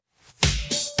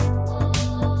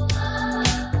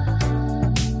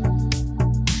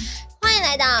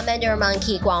Mandarin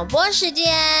Monkey 广播时间。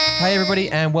Hi everybody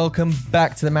and welcome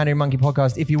back to the Mandarin Monkey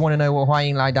podcast. If you want to know what 欢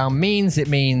迎来到 means, it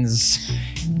means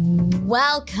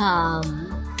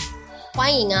Welcome，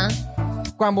 欢迎啊！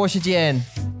广播时间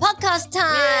Podcast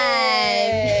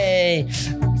time。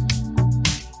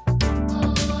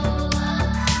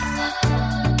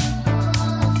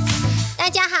大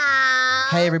家好。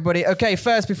 Hey everybody. Okay,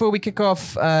 first before we kick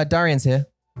off, Darian's here.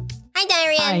 Hi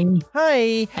Darian。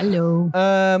 Hi. Hello.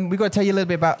 We've got to tell you a little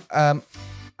bit about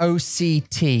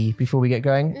OCT before we get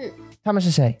going. 他们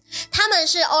是谁？他们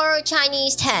是 Oral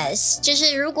Chinese Test， 就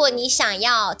是如果你想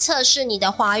要测试你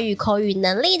的华语口语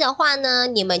能力的话呢，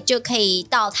你们就可以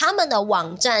到他们的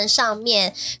网站上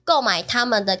面购买他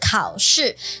们的考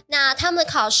试。那他们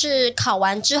考试考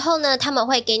完之后呢，他们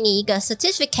会给你一个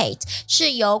certificate，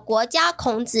 是由国家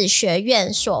孔子学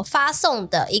院所发送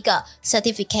的一个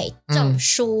certificate 证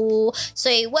书，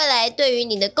所以未来对于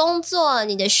你的工作、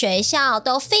你的学校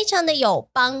都非常的有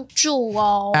帮助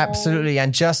哦。 Absolutely.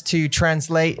 And just to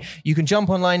translate, you can jump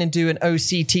online and do an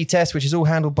OCT test, which is all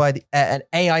handled by an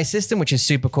AI system, which is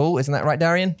super cool. Isn't that right,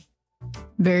 Darian?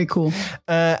 Very cool.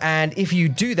 And if you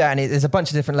do that, and there's a bunch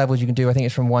of different levels you can do. I think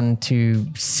it's from 1 to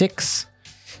 6.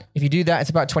 If you do that, it's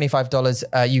about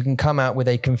 $25. You can come out with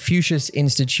a Confucius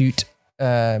Institute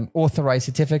authorized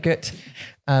certificate,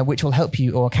 which will help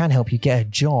you or can help you get a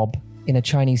job in a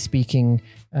Chinese-speaking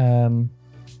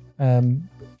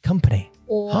company.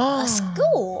 Or a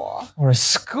school. Or a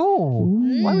school.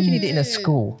 Why would you need it in a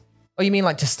school? Oh, you mean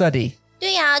like to study?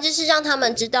 对呀，就是让他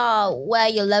们知道 where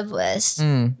you live with.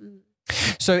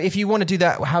 So if you want to do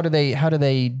that, how do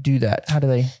they do that? How do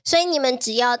they? 所以你们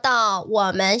只要到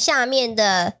我们下面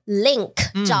的 link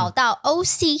找到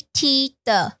OCT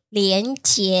的连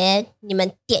结，你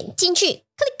们点进去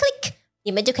click，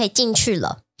 你们就可以进去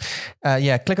了。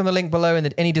Click on the link below in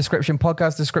any description,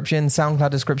 podcast description, SoundCloud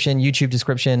description, YouTube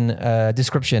description,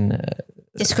 description.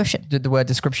 The word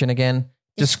description again.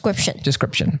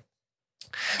 Description.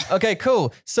 Okay,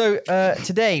 cool. So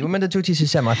today, 我们的主题是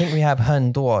什么? I think we have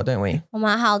很多, don't we? 我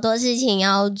们好多事情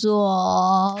要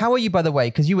做。 How are you, by the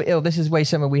way? Because you were ill. This is way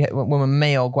some when we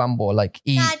没有广播 like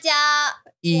大家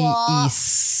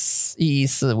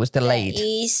114 was delayed.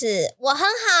 114，我很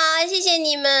好，谢谢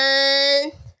你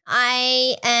们。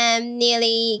I am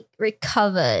nearly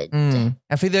recovered. And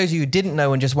for those of you who didn't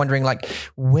know and just wondering, like,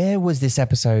 where was this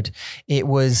episode? It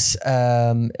was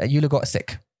Yula got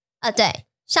sick. 对，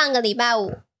上个礼拜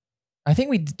五 I think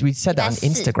we said that on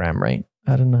Instagram, right?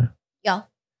 I don't know. 有。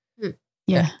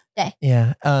 Yeah.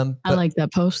 Yeah. I like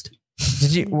that post.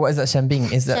 Did you? What is that?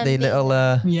 Shenbing? Is that the little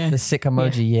the sick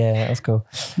emoji? Yeah, that's cool.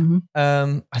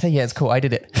 I think it's cool. I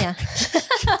did it. Yeah.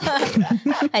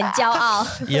 很骄傲。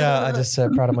 Yeah, I'm just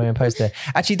proud of my own post there.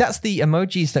 Actually, that's the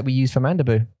emojis that we use for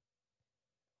Mandaboo.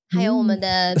 还有我们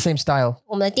的 The same style.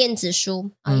 我们的电子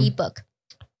书 ebook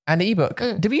And the ebook.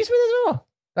 Did we use it as well?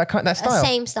 That style.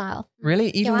 same style.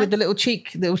 Really? Even with the little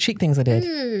cheek things I did.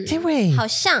 Did we? 好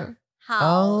像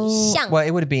Well,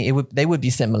 it would have been. They would be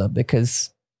similar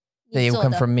because they all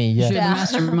come from me. You're Yeah. the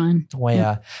mastermind. Well,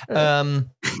 yeah.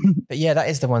 But yeah, that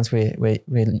is the ones we're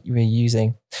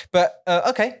using. But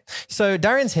okay, so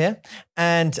Darian's here,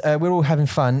 and we're all having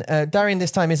fun. Darian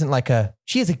this time isn't like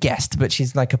she is a guest, but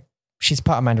she's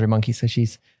part of Mandarin Monkey, so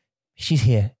she's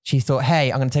here. She thought, hey,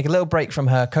 I'm going to take a little break from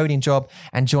her coding job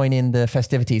and join in the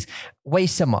festivities. Way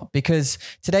some up, because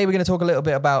today we're going to talk a little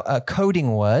bit about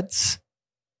coding words.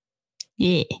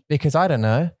 Yeah. Because I don't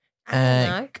know.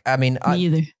 I Me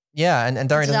either. Yeah, and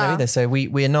Darian doesn't know either. So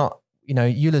we're not,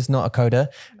 Eula's not a coder.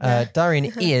 Darian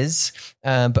is,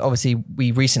 but obviously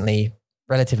we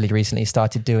relatively recently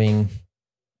started doing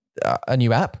a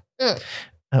new app.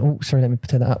 Sorry, let me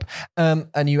turn that up.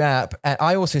 A new app. And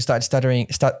I also started stuttering.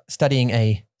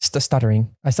 I started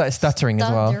stuttering as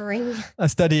well.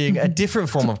 Studying a different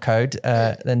form of code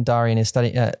than Darian is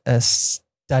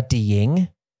studying.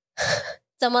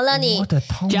 怎么了你？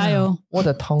加油。我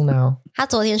的痛now. 他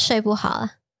昨天睡不好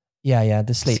啊。 Yeah,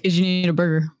 the sleep. Because you need a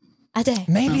burger. 啊，对。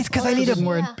 Maybe it's because I need a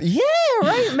word. Yeah,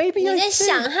 right. Maybe 你 I 在 should.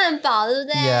 想汉堡，对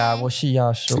不对 Yeah, 我需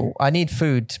要食物. I need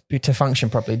food to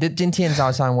function properly. 今天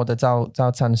早上我的早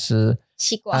餐是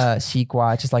西瓜。西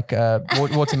瓜, just like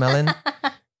watermelon.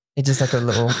 It's just like a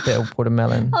little bit of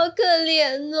watermelon. 好可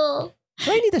怜哦。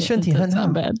所以你的身体很好. That's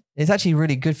not bad. It's actually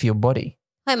really good for your body.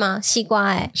 会吗？西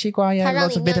瓜西瓜, yeah, 它让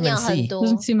lots 你 of 尿 vitamin 尿很 C. 多。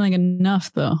 Doesn't seem like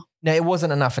enough though. No, it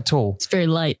wasn't enough at all. It's very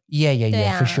light.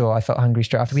 Yeah, for sure. I felt hungry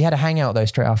straight after. We had a hangout though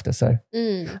straight after. So,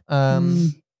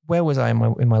 where was I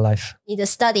in my life? 你的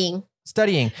studying.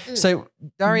 So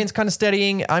Darian's kind of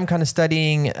studying. I'm kind of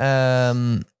studying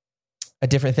a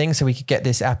different thing, so we could get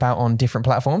this app out on different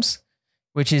platforms,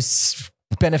 which is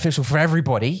beneficial for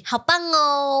everybody. 好棒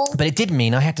哦。 But it did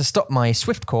mean I had to stop my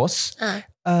Swift course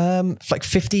like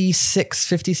 56,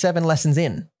 57 lessons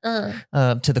in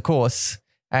to the course.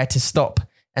 I had to stop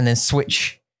and then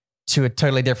switch to a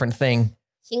totally different thing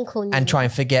辛苦你 and try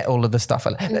and forget all of the stuff.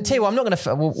 I tell you what, I'm not going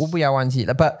to, 我不要忘记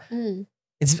了, but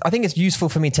I think it's useful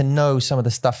for me to know some of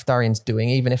the stuff Darian's doing,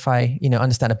 even if I,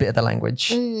 understand a bit of the language,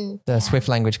 the Swift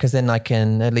language, because then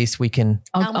at least we can,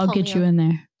 I'll get you in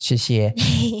there. 谢谢.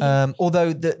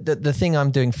 Although the thing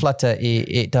I'm doing, Flutter,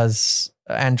 it does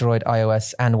Android,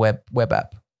 iOS, and web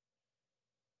app.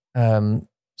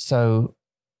 So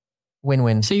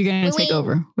win-win. So you're going to take Win-win.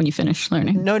 over when you finish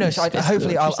learning. No. That's So basically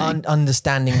hopefully what I'll you're saying.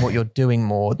 understanding what you're doing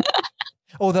more.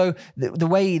 Although the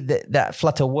way that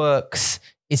Flutter works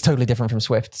is totally different from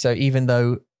Swift. So even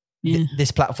though Yeah.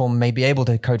 this platform may be able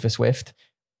to code for Swift,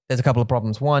 there's a couple of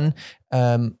problems. One,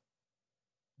 the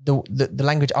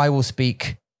language I will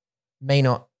speak may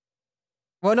not.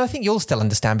 Well, no, I think you'll still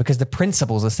understand because the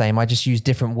principle's the same. I just use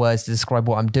different words to describe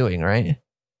what I'm doing, right?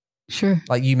 Sure.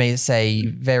 Like you may say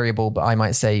variable, but I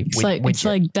might say It's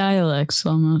like dialects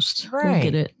almost. We'll Right.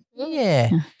 get it. yeah.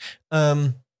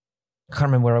 I can't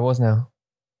remember where I was now.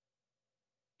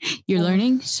 You're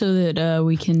learning so that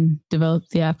we can develop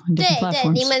the app on 对 different 对，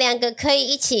 platforms. 你们两个可以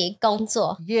一起工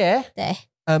作。 Yeah. 对，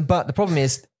 But the problem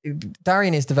is,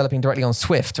 Darian is developing directly on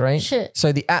Swift, right? 是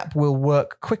So the app will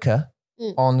work quicker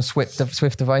on Swift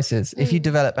devices. If you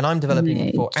develop, and I'm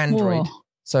developing for Android,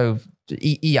 so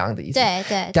一样的意思。对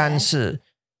对。但是,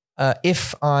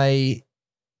 if I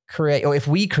create, or if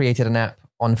we created an app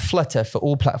on Flutter for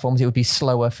all platforms, it would be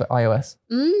slower for iOS.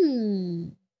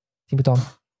 听不懂?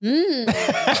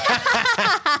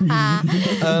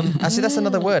 Actually, that's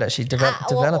another word. Actually,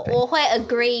 developing. 我会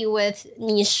agree with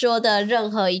你说的任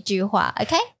何一句话。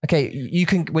OK， Okay, you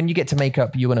can. When you get to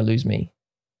makeup, you're gonna lose me.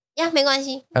 呀，没关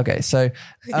系。 Okay, so.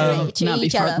 Not be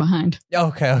far behind.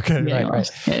 Okay, Yeah, right.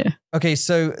 Yeah. Okay,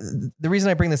 so the reason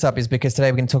I bring this up is because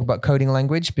today we're going to talk about coding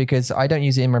language because I don't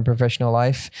use it in my professional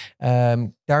life.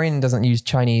 Darian doesn't use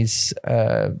Chinese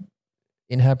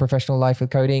in her professional life with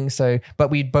coding. So, but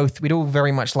we'd all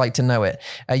very much like to know it.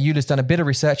 Yula's done a bit of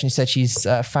research and she said she's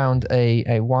found a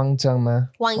Wangzheng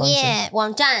网页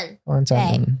网站，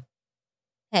 Wangzheng.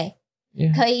 嘿，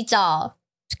 Yeah.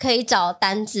 可以找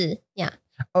单字呀。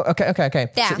 Oh, okay.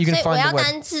 对啊， So you 所 can 以我 find 要 the word.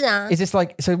 单字啊。 Is this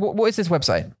like, so what is this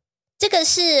website? 这个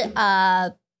是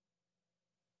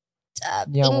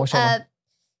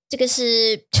这个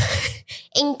是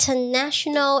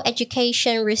International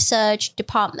Education Research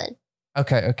Department。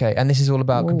 Okay. And this is all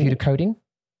about computer coding?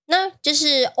 那就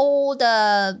是 all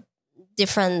the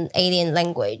different alien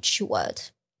language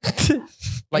word。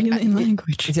 Like, in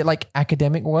language. is it like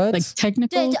academic words? Like technical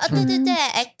对 terms? 对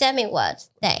academic word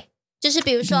对，就是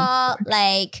比如说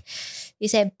like you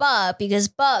say bug because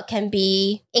bug can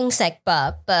be insect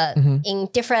bug, but in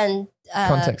different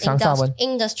Context, 上下文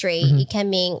industry it can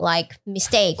mean like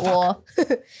mistake or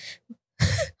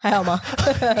还好吗？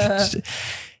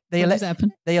 They What just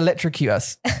happened? they electrocute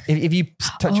us. If you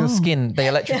touch your Oh. skin, they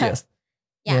electrocute us.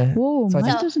 Yeah. Whoa, So I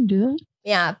mine just- doesn't do that.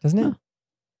 Yeah. Doesn't it?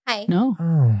 Hi. No,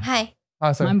 Oh. Hi.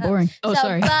 Oh, sorry. I'm boring. Oh, so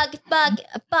sorry.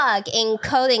 bug in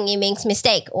coding it means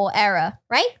mistake or error,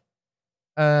 right?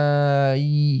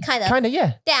 Kind of,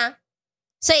 yeah. 对啊，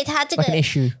所以它这 Like an 个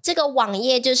issue. 这个网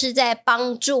页就是在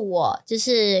帮助我，就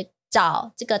是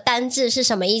找这个单字是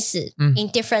什么意思in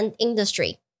different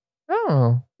industry。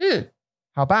 Oh.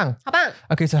 好棒. 好棒。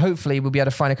 Okay, so hopefully we'll be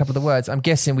able to find a couple of the words. I'm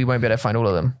guessing we won't be able to find all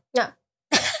of them. Yeah.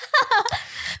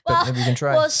 But maybe we can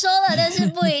try. 我说了，但是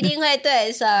不一定会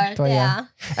对，Sir。对啊。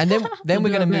 And then We'll we're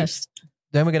do gonna our move. best.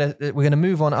 Then we're gonna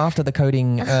move on after the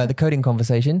coding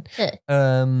conversation.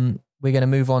 We're gonna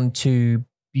move on to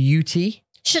beauty,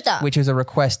 是的。 which is a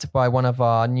request by one of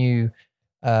our new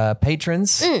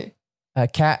patrons,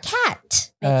 Kat,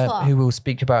 Cat，没错。 who we'll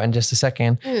speak about in just a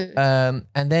second.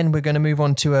 And then we're going to move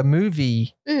on to a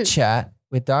movie chat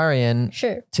with Darian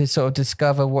是。 to sort of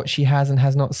discover what she has and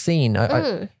has not seen.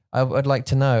 I'd like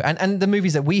to know. And the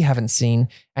movies that we haven't seen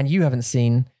and you haven't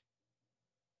seen.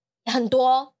 很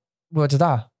多我知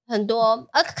道。很多，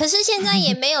可是现在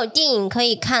也没有电影可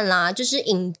以看啦，就是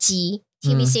影集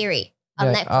TV series on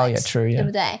Yeah. Netflix， Oh, yeah, true, yeah. 对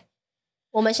不对？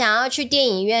我们想要去电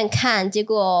影院看，结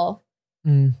果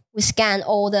we scan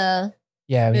all the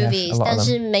Yeah, we have movies， a lot 但 of them.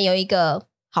 是没有一个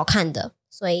好看的，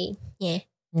所以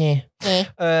Yeah.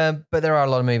 But there are a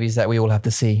lot of movies that we all have to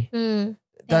see.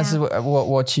 但是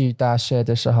我去大学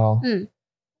的时候，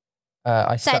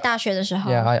在大学的时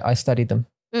候 Yeah, I studied them.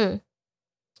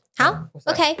 好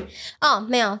OK 哦，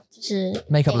没有，就是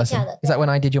Makeup 等一下 lesson. 的 Is that when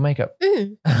I did your makeup?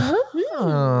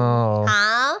 Oh.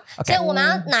 好所以我们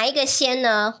要哪一个先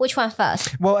呢 ？Which one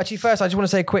first? Well, actually, first, I just want to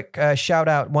say a quick shout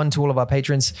out, one to all of our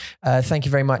patrons. Thank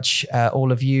you very much,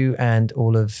 all of you and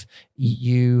all of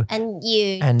you And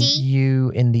you, and D.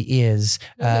 you in the ears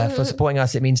for supporting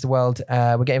us. It means the world.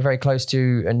 We're getting very close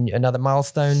to another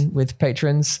milestone with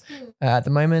patrons at the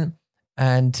moment.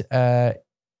 And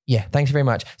yeah, thanks very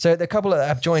much. So the couple that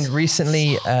have joined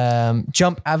recently,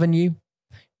 Jump Avenue,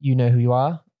 you know who you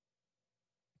are.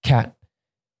 Kat,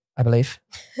 I believe.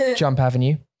 Jump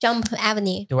Avenue. Jump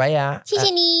Avenue. 对呀。谢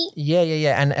谢你。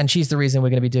 Yeah. And she's the reason we're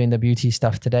going to be doing the beauty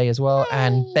stuff today as well.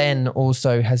 And Ben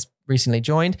also has recently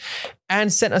joined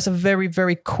and sent us a very,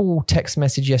 very cool text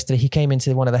message yesterday. He came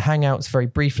into one of the hangouts very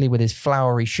briefly with his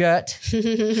flowery shirt.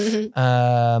 因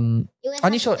为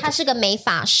你说他是个美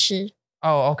发师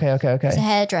Oh, okay. 是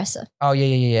hairdresser。 Oh,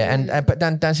 yeah. And but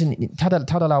但是他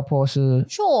的老婆是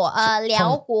是我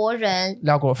辽国人，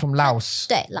辽国 from Laos.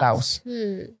 对 Laos. 但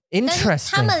是 Interesting.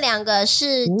 他们两个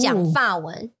是讲法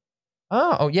文，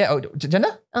 Oh, yeah. 真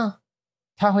的？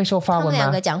他会说法文吗？他们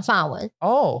两个讲法文，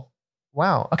 Oh,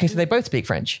 wow. Okay, so they both speak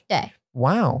French. 对，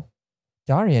 Wow.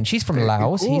 Darian, she's from Very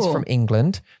Laos. He's cool. from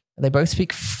England. They both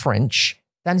speak French.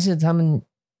 但是他们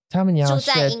要住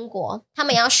在学英国，他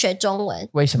们要学中文，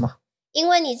为什么？因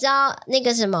为你知道那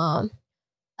个什么，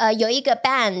有一个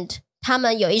band， 他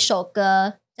们有一首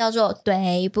歌叫做《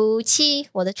对不起，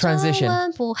我的中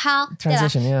文不好》，对吧？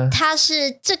 Transition, yeah. 他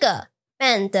是这个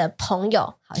band 的朋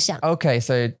友，好像， Okay,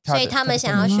 so 所以他们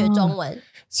想要学中文。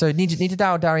 So 你知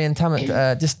道 Darian 他们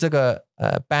就是这个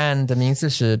band 的名字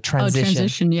是 Oh, Transition.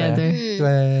 transition, yeah, 对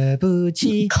they're 对不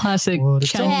起， classic 我的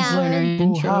Chinese 中 learner 文不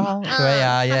intro. 好。对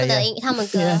呀他们的 yeah. 他们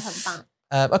歌 Yeah. 很棒。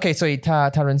 Okay, 所以他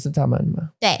认识他们吗？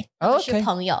对，他们是 Okay.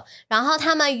 朋友。然后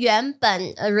他们原本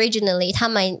originally 他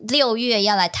们6月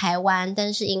要来台湾，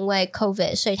但是因为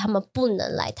COVID， 所以他们不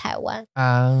能来台湾。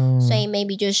所以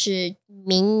maybe 就是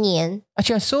明年。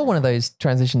 Actually, I saw one of those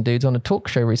transition dudes on a talk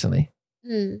show recently.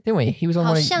 Didn't we? He was on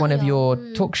好像 one of 有 your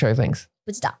talk show things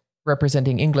不知道，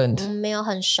 representing England. 没有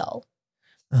很熟。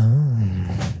 Oh.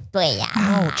 对呀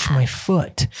Ouch, my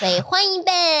foot. 所以欢迎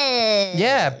Ben。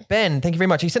 Yeah, Ben, thank you very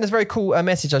much. He sent us a very cool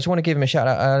message. I just want to give him a shout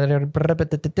out.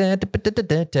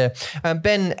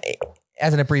 Ben,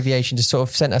 as an abbreviation, just sort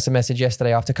of sent us a message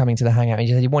yesterday after coming to the hangout. He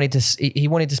said he wanted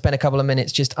to spend a couple of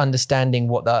minutes just understanding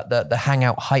what the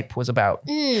hangout hype was about.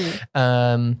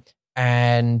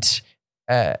 And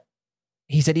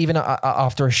he said even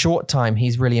after a short time,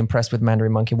 he's really impressed with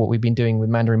Mandarin Monkey, what we've been doing with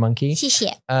Mandarin Monkey. 谢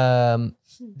谢。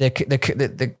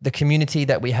 The community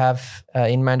that we have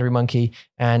in Mandarin Monkey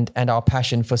and our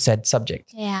passion for said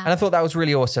subject. 对呀 And I thought that was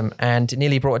really awesome and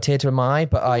nearly brought a tear to my eye,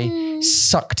 but I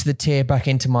sucked the tear back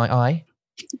into my eye.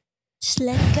 Just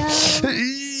let it go.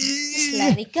 Just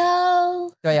let it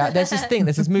go. So yeah, there's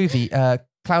this movie,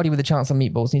 Cloudy with a Chance of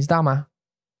Meatballs. 你知道吗？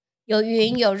有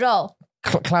云有肉，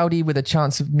 Cloudy with a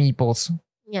Chance of Meatballs.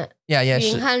 Yeah. Yeah,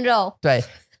 云和肉。对，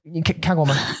你看过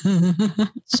吗？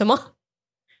什么？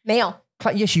没有。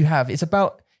 Yes, you have. It's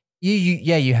about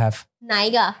yeah, you have. 哪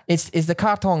一个？ It's the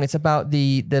cartoon. It's about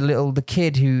the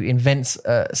kid who invents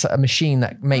a machine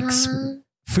that makes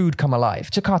food come alive.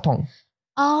 It's a cartoon.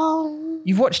 哦，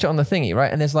 You've watched it on the thingy,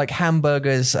 right? And there's like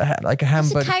hamburgers, like a 是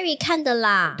hamburger. Kyrie 看的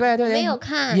啦。对，没有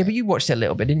看。 Yeah, but you watched it a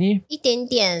little bit, didn't you? 一点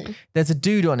点。 There's a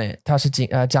dude on it. 他是警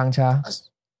察.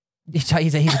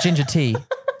 He's a ginger tea.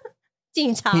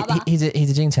 警察吧。 He's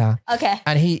a 警察. OK，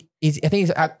 And I think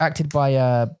he's acted by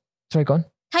sorry, go on.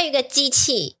 它有一个机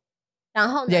器，然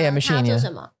后呢， Yeah, 它 machine, 要做 yeah.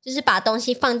 什么？就是把东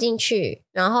西放进去，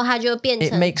然后它就变 It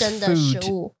成 makes 真的食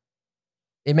物。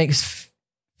 It makes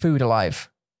food alive,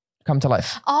 come to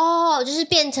life. 哦，就是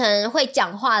变成会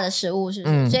讲话的食物，是不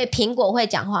是？所以苹果会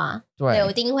讲话，对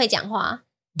柳丁会讲话。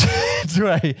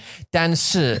right. 但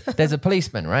是 there's a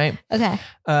policeman, right? OK，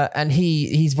 And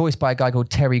he's voiced by a guy called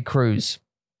Terry Crews,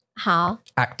 好，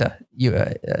 actor,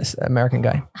 American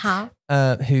guy, 好，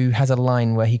 who has a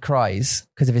line where he cries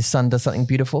because of his son does something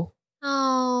beautiful.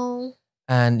 哦，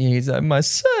 And he's like, my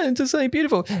son does something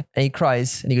beautiful. And he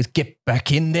cries and he goes, get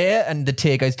back in there. And the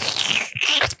tear goes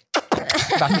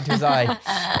back into his eye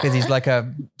because he's like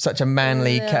such a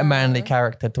manly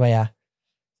character. Yeah.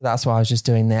 That's what I was just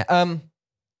doing there.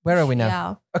 Where are we now?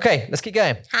 要 Okay, let's keep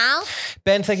going. 好，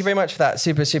 Ben, thank you very much for that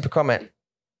super comment.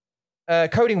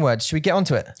 Coding words. Should we get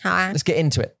onto it? 好啊。 Let's get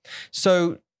into it.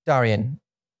 So, Darian,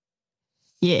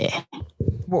 Yeah.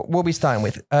 what are we starting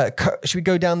with? Should we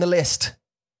go down the list?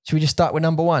 Should we just start with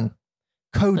number 1?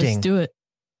 Let's Coding. do it.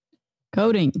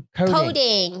 Coding.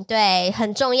 Coding 对，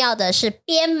很重要的是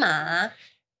编码。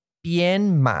编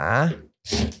码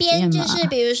编就是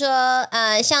比如说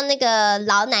像那个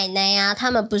老奶奶啊，他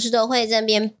们不是都会在那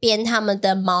边编他们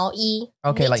的毛衣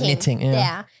Okay, like knitting, yeah. 对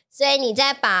啊，所以你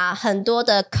再把很多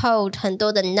的 code 很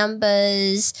多的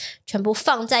numbers 全部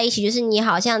放在一起，就是你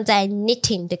好像在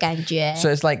knitting 的感觉。 So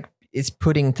it's like it's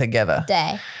putting together.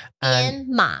 对，编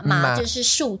码码就是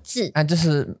数字， And 就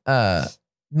是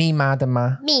密码的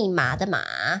吗？密码的码，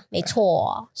没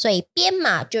错。所以编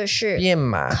码就是编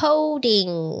码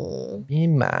coding。编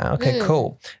码 Okay,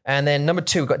 cool. And then number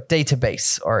 2, we've got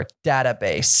database or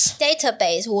database.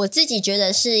 database 我自己觉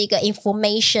得是一个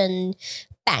information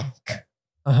bank，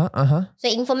 所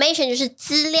以 information 就是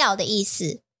资料的意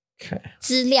思。 Okay.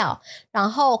 资料，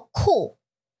然后库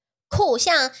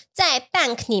像在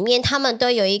bank 里面，他们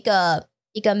都有一个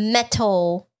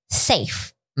metal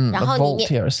safe， 然后 a 里面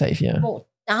vault here, a safe, yeah.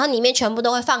 然后里面全部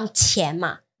都会放钱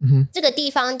嘛。这个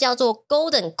地方叫做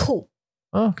golden 库，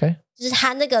 Okay. 就是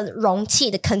它那个容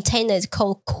器的 container is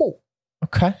called 库。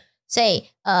 Okay. 所以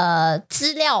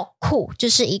资料库就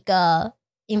是一个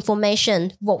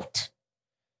information vault。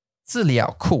资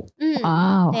料库。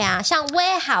Wow. 对啊，像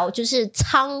warehouse 就是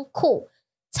仓库，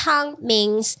仓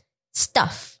means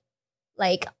stuff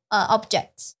like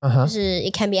objects， 就是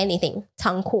it can be anything。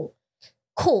仓库，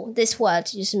库 this word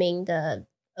就是 mean the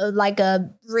like a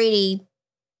really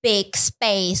big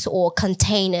space or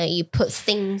container you put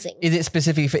things in. Is it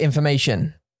specifically for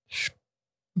information?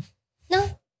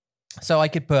 No. So I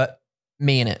could put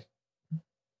me in it.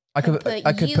 I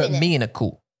could you put in me in a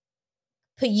cool.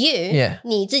 Put you? Yeah.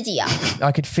 你自己啊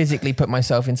I could physically put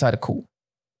myself inside a cool.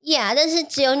 Yeah， 但是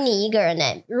只有你一个人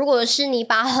欸。如果是你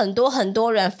把很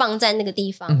多人放在那个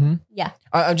地方，Yeah。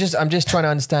I'm just trying to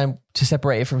understand to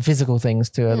separate it from physical things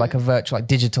to like a virtual, like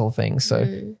digital thing. So,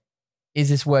 is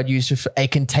this word used for a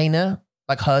container,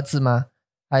 like 盒子吗？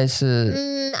还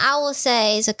是 I will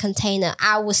say it's a container.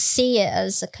 I will see it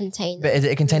as a container. But is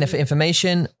it a container for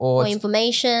information or For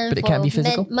information, but it for can't be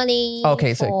physical? money,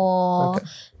 Okay, so- for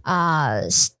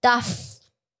stuff,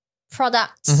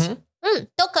 products.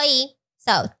 都可以。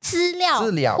So 资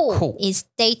料库 is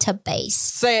database.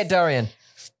 Say it, Darian.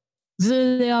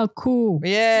 资料库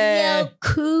Yeah. 资料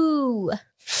库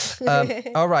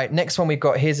All right. Next one we've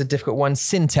got. Here's a difficult one.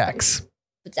 Syntax.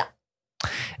 不知道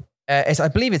I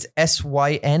believe it's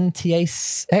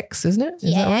SYNTAX, isn't it?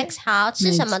 Is that right? TX 好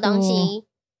是什么东西？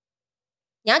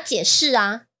你要解释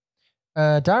啊。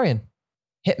Darian,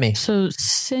 hit me. So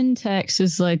syntax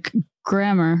is like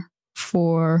grammar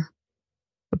for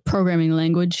a programming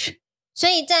language. 所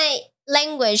以在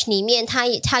language 里面，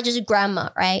它就是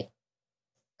grammar, right?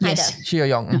 Yes. 需要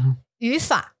用语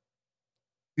法，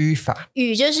语法。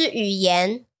语就是语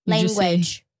言 You just say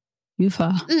language。语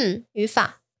法。语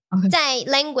法。Okay. 在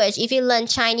language, if you learn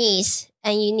Chinese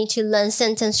and you need to learn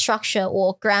sentence structure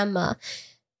or grammar,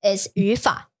 is 语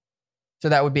法。So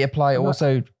that would be applied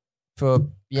also for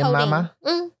your Coding mama?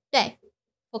 对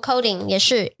for coding 也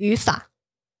是语法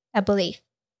I believe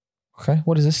Okay,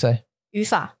 what does this say? 语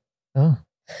法 Oh,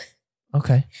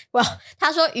 okay. Well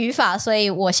他说语法所以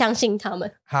我相信他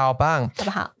们好棒。好不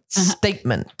好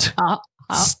Statement. 好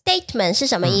Statement 是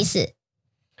什么意思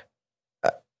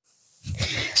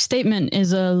Statement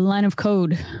is a line of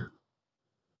code.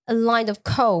 A line of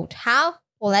code 好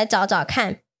我来找找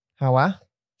看好啊。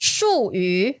术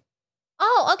语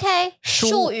OK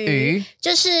术语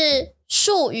就是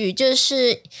术语就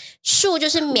是术就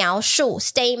是描述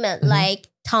statement like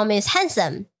Tom is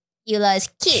handsome Eula is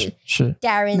cute 是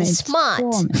Darren is smart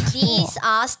没错 These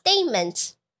are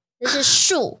statements 这是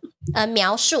术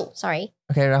描述 sorry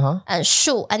OK, 然后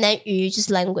术 and then 语就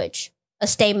是 language a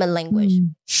statement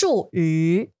language 术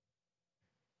语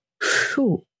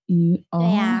术语对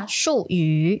呀术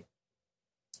语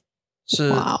是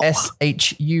Wow.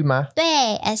 SHU 吗？对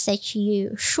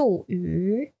SHU 术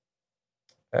语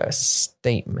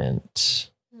Statement.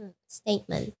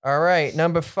 statement All right,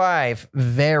 number 5,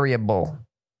 variable.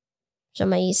 什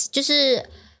么意思就是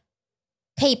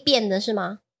可以变的是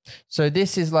吗 So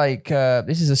this is like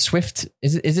this is a Swift.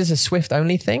 Is this a Swift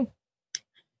only thing?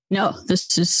 No,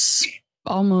 this is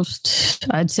almost,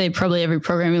 I'd say probably every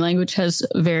programming language has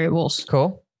variables.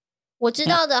 Cool. 我知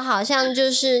道的好像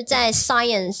就是在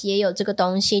science 也有这个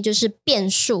东西，就是变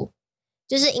数，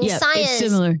就是 in Yeah, it's science,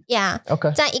 similar. yeah，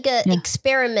 Okay. 在一个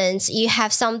experiment, you have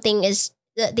something is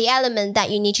the element that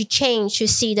you need to change to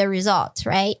see the result,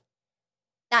 right?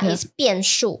 That is 变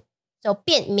数. So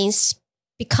变 means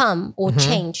become or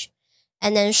change,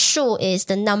 and then 数 is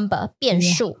the number 变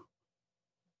数.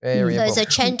 So Variable. it's a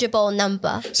changeable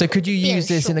number. So could you use this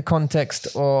变数 in the context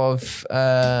of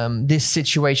this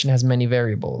situation has many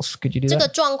variables? Could you do 这个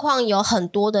that? 状况有很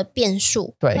多的变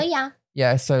数，对可以啊，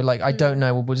 Yeah. So like I don't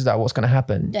know. 我不知道 what's going to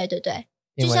happen. 对对对。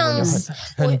因为就像有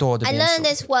很多的 I 变数 learned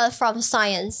this word from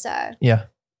science, so Yeah,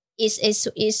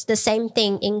 is the same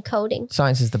thing in coding.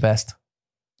 science is the best.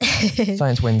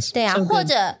 Science wins. 对啊， So good. 或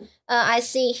者I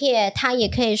see here，它也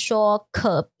可以说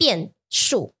可变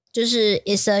数，就是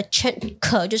is a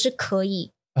可就是可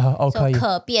以，可以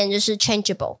可变就是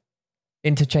changeable。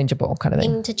 interchangeable kind of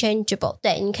thing. interchangeable，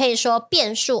 对，你可以说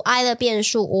变数 either 变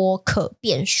数 or 可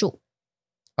变数。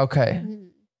 Okay.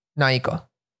 哪一个？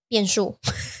变数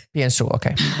变数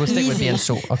Okay. We'll stick with 变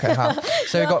数 Okay. 好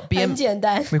So we've got 很简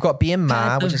单。 we've got 编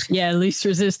码 which is Yeah, least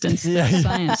resistance. Yeah, yeah.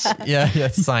 Science. yeah,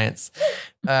 science.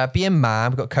 编码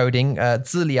we've got coding.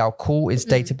 资料库 is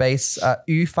database.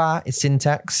 语法 is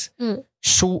syntax.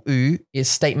 术语 is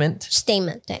statement.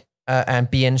 statement 对， And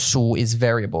变数 is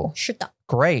variable. 是的。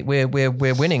 Great. We're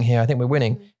winning here. I think we're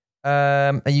winning.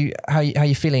 Are you how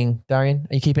you feeling, Darian?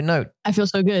 Are you keeping note? I feel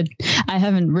so good. I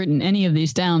haven't written any of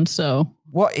these down, so.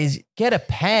 What is get a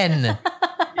pen?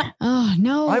 Oh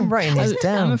no! I'm writing these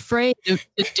down. I'm afraid to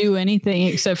do anything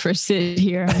except for sit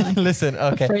here. I'm like, Listen,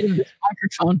 okay. afraid of this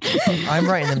microphone. I'm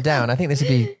writing them down. I think this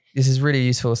is really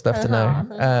useful stuff to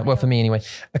know. Well, for me anyway.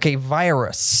 Okay,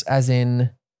 virus as in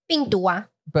病毒啊，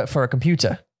 but for a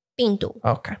computer. 病毒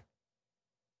Okay.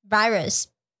 virus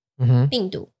Mm-hmm. 病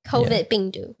毒 COVID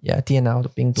病毒 Yeah, 电脑的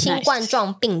病毒。新冠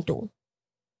状病毒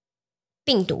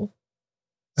病毒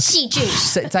细菌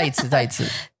再一次。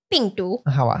病毒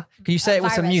好啊。Can you say it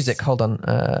with some virus. music? Hold on.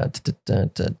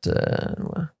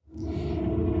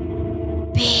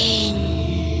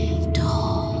 病毒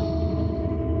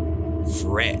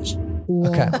Fresh.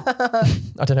 Okay.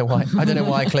 I don't know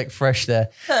why I clicked fresh there.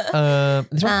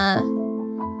 This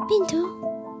one? 病毒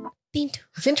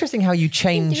It's interesting how you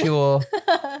change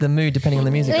the mood depending on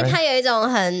the 因 music, 为 right? 它有一种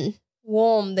很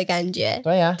warm 的感觉。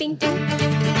对呀。病毒，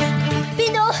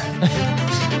病毒，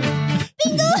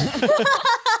病毒，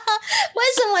为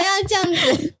什么要这样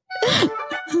子？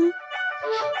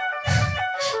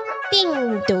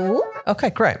病毒， Okay,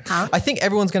 great. 好， I think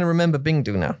everyone's going to remember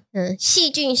Bingdu now. 细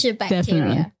菌是 Definitely.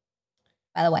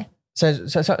 bacteria。By the way， So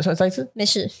再一次没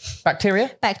事 Bacteria?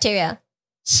 ，bacteria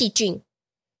细菌。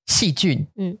细菌。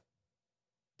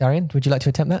Darian, would you like to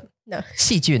attempt that? No.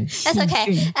 细菌。 That's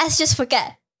okay. Let's just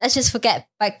forget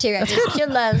bacteria. You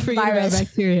learn Forget about virus.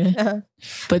 bacteria,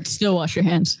 but still wash your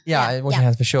hands. Yeah, wash your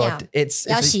hands for sure. Yeah. It's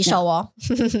要洗手哦，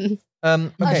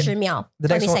 okay. 20秒 The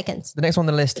 ，20 next one, seconds。 the next one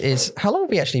on the list is how long have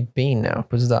we actually been now?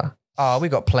 不知道。Oh, we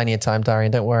got plenty of time,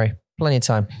 Darian. Don't worry, plenty of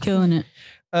time. Killing it.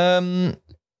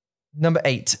 Number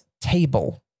 8,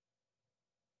 table,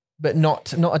 but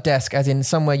not a desk, as in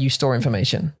somewhere you store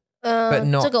information. But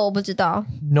not- 这个我不知道。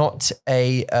 Not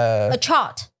a A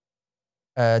chart，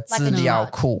 资料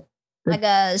库. 那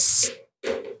个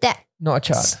stat Not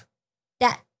a chart.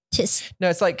 statistic No,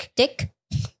 it's like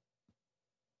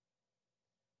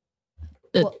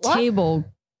The What? table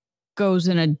goes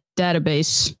in a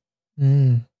database.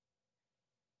 okay.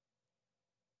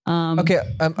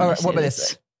 All right. say What about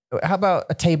this? How about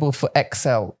a table for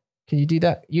Excel? Can you do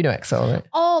that? You know Excel, right?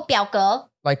 哦，表格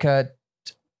Like a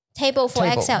table for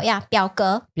Table. Excel，呀，表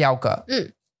格。 表格.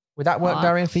 Would that work,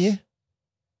 Darian, for you?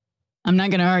 I'm not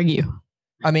going to argue.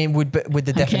 I mean, with the I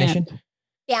can't. definition?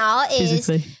 表 is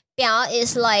Physically. 表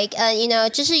is like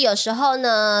就是有时候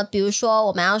呢，比如说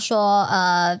我们要说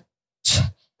a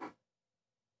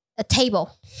table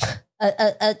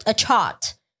a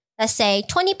chart. Let's say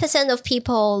 20% of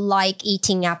people like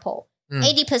eating apple.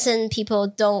 80% people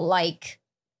don't like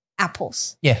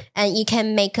apples. Yeah. And you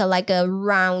can make like a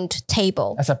round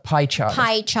table. That's a pie chart.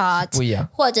 Pie chart. 不一样。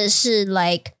或者是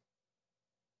like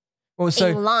Well, in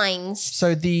so lines.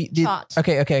 so the chart.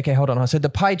 okay, hold on. So the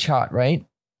pie chart, right?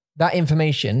 That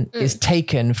information is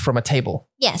taken from a table.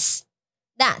 Yes.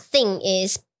 That thing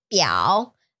is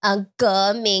表.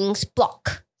 格 means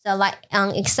block. So like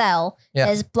on Excel, Yeah.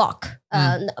 there's block.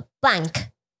 Blank.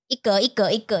 一格一格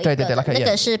一格一格的。对，like a- 那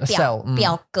个是 a cell.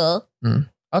 表格。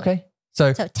 Okay.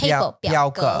 So, So table, 表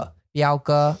格。表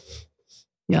格。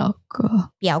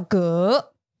表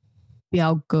格。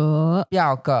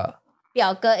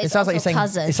表格 It is sounds like also you're saying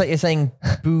cousin. it's like you're saying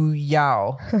不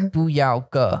要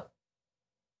格。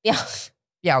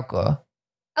表格。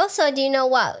 Also, do you know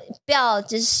what? 表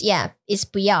just is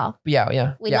不要。不要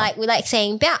yeah. We yeah. like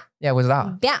saying 表 Yeah, what's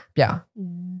that? 表表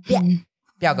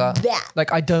表格。表。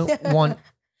 Like I don't want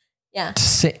Yeah. to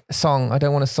sing song. I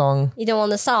don't want a song. You don't want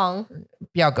the song.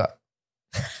 表格。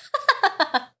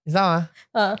Is that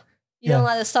one? You don't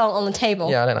want the song on the table.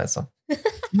 Yeah, I don't like the song.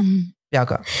 表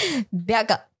格。表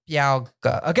格。表格.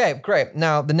 Okay, great.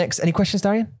 Now the next. Any questions,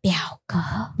 Darian? 表格。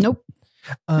 Nope.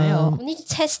 Um, We need to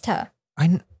test her.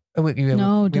 Oh,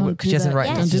 No, don't do she hasn't that.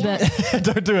 written Yes, them. yes.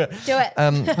 Don't do it. Do it.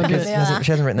 Because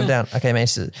she hasn't written them down. Okay, 没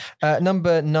事.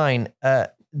 Number 9,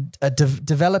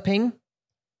 developing.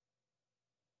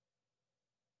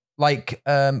 Like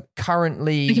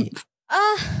currently.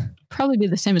 Probably be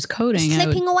the same as coding.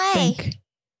 Slipping away. Think.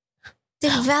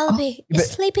 Developing. But-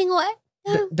 Sleeping away.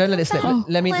 No, Don't let it slip. Oh.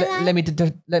 Let me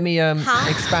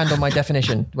expand on my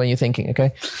definition when you're thinking.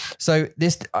 Okay, so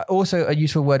this also a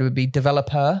useful word would be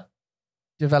developer,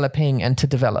 developing, and to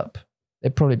develop.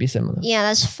 They'd probably be similar. Yeah,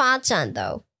 that's 发展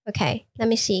though. Okay, let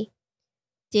me see.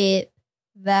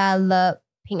 Developing.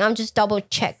 I'm just double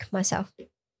check myself.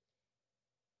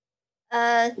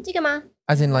 这个吗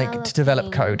As in, like to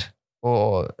develop Developing. code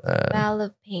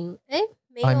or？Developing. 诶，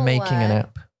没有 I'm making an 诶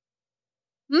app.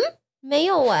 没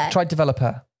有诶。 Try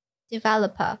developer.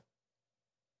 Developer.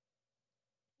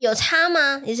 有差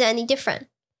吗 Is it any different?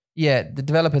 Yeah, the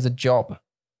developer's a job.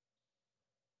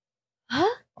 Huh?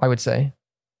 I would say.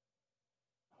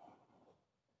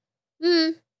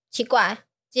 奇怪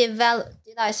Develop.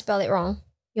 Did I spell it wrong?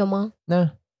 有吗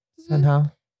No,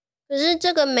 somehow. 可是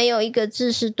这个没有一个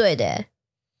字是对的诶。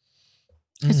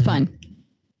 It's Mm. fine.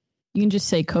 You can just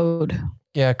say code.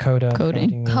 Yeah, coder.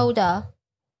 Coding. yeah. Coder.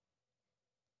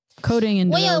 Coding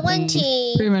and 我有问 developing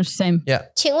题 pretty much the same.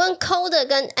 Yeah. 请问 coder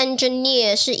跟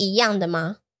engineer 是一样的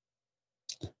吗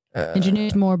Engineer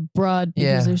is more broad because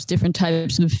yeah. there's different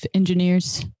types of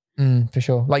engineers. For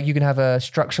sure. Like you can have a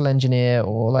structural engineer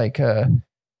or like a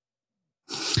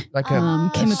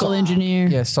Chemical engineer,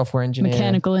 yeah, software engineer.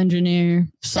 mechanical engineer,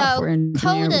 So software engineer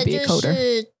coder would be a 就 coder.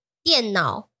 是电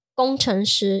脑工程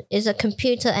师 is a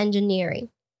computer engineering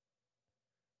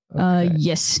Okay.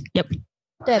 Yes. Yep.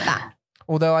 对吧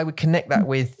Although I would connect that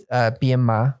with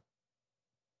BMA.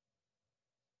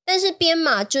 但是编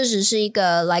码就只是一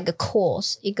个 like a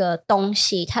course 一个东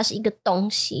西它是一个东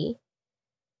西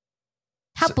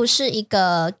它不是一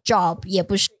个 job 也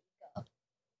不是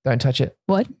Don't touch it.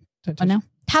 What? Don't What touch it. now?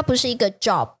 它不是一个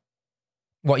job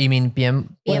What you mean BMA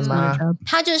BMA?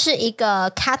 它就是一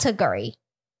个 category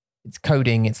It's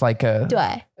coding. It's like a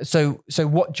对 So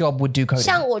what job would do coding?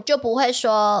 像我就不会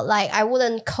说 like I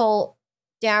wouldn't call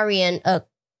Darian a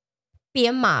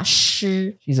编码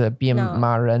师 She's a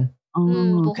BMA 人.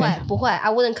 Oh, 不会 I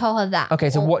wouldn't call her that Okay,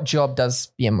 so 我 what job does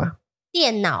BMA?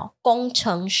 电脑工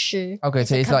程师 Okay,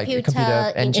 so it's like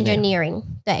computer engineer. engineering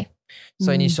对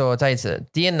So 你说再一次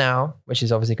DNOW, which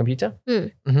is obviously computer.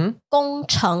 Mm-hmm. 工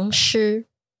程师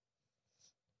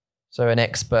So an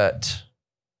expert.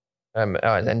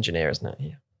 It's engineer, isn't it?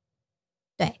 Yeah.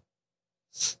 对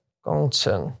工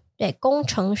程对工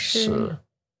程师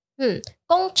师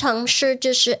工程师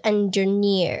就是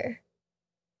engineer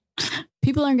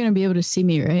People aren't going to be able to see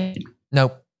me, right?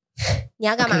 Nope. 你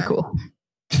要干嘛 Okay, cool.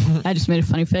 I just made a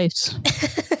funny face.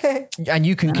 And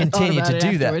you can And I thought continue about to it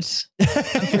do that. afterwards.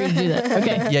 I'm free to do that.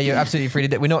 Okay. Yeah, you're absolutely free to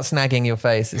do it. We're not snagging your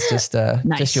face. It's just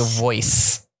Nice. your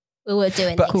voice. We will do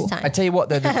it But next cool. time I tell you what,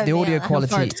 the audio Yeah.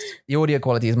 quality, the audio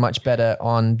quality is much better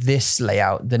on this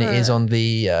layout than it is on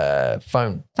the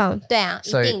phone. 对啊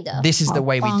So 一定的 this is the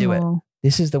way we do it.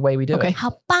 This is the way we do Okay. it. 好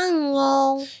棒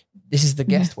哦 This is the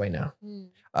guest way now.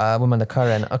 我们的客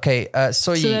人 Okay,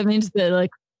 so So that means that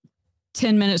like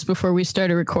 10 minutes before we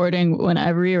started recording, when I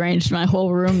rearranged my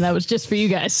whole room, that was just for you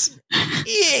guys.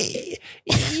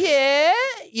 yeah.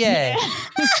 Yeah.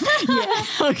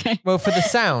 Okay. Well, for the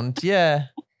sound, yeah.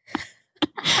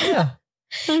 Yeah.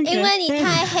 因为你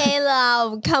太黑了啊我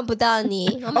们看不到你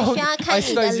我们需要 I 看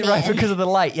你的 suppose you're right 脸 because of the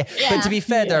light. Yeah. But to be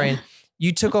fair, Yeah. Dorian,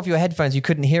 you took off your headphones. You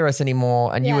couldn't hear us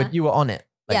anymore, and Yeah. you were on it.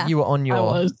 Like Yeah. you were on I your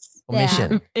was.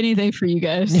 mission. Anything for you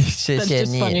guys. Shit, That's shit,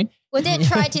 just yeah. funny. We did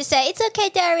try to say it's okay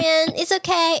Darian it's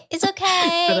okay it's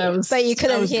okay But you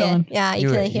couldn't hear gone. Yeah you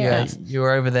couldn't hear us You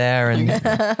were over there, and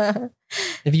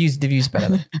the views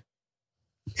better.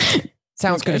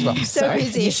 Sounds good as well. So Sorry.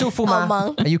 busy 你舒服吗？好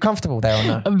忙 Are you comfortable there or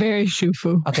no? I'm very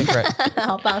shufu. Okay, great.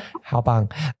 好棒好棒.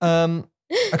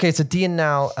 Okay, so Dean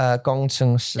now 工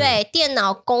程师。对电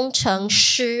脑工程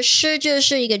师师就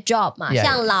是一个 job 嘛 Yeah.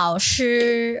 像老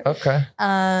师 Okay.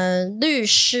 律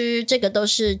师这个都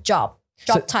是 job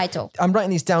title I'm writing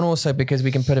these down also because we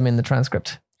can put them in the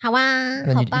transcript. 好啊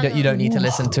And 好 you 棒 don't need to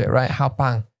listen to it, right? 好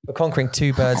棒. We're conquering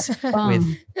 2 birds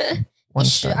with one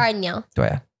stone. 12鸟对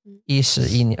啊，一石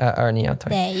二鸟腿。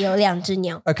对有2只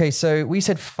鸟 Okay, so we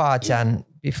said 发展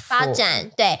before. 发展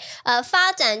对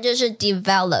发展就是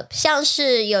develop 像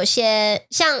是有些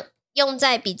像用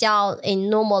在比较 in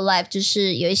normal life 就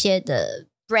是有一些的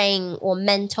brain 或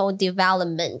mental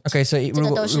development Okay, so 这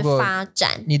个都是如果发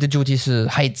展你的主题是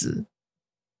孩子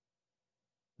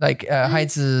like 孩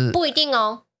子不一定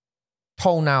哦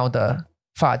头脑的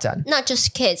发展。那就是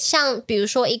kids 像比如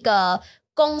说一个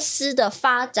公司的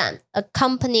发展 ，a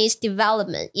company's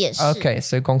development 也是。 Okay,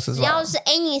 so 公司只要是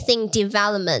anything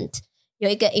development 有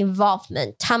一个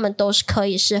involvement， 他们都是可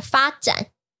以是发展。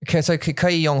Okay, so 可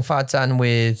以用发展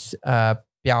with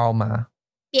标码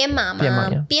编码吗？编码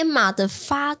，yeah. 编码的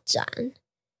发展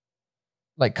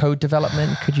like code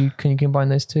development. Can you combine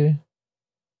those two?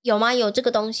 有吗？有这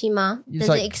个东西吗 It's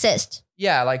 ？Does like- it exist？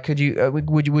 Yeah, like could you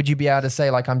would you be able to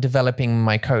say like I'm developing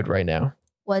my code right now,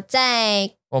 我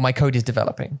在 or my code is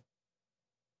developing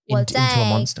我 into a 在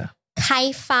monster?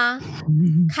 开发，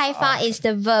开发 is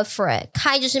the verb for it。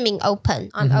开就是 mean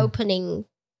open。I'm opening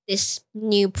this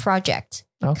new project。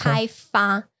 Okay. 开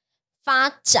发，发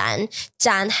展，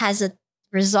展 has a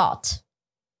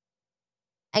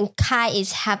result。And 开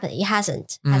is happen. It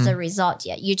hasn't has a result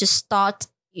yet. You just start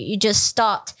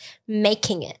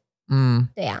making it.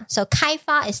 对啊 So 开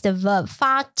发 is the verb.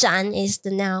 发展 is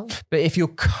the noun. But if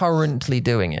you're currently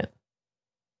doing it,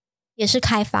 也是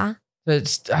开发。 so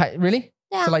it's really?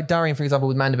 对啊 So like Darian, for example,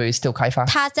 with Mandibu is still 开发。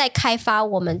他在开发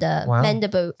我们的 Wow.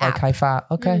 Mandibu 在 app。开发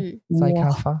Okay. 在开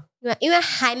发因为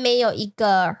还没有一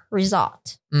个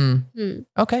result。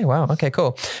 Okay, wow. Okay,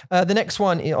 cool. The next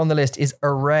one on the list is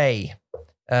array.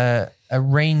 A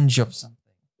range of something.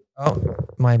 Oh,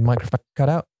 my microphone cut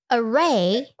out.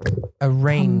 Array A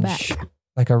range. back.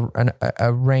 Like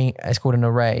a range. It's called an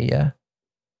array, yeah?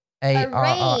 array and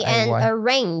A-R-R-A-Y.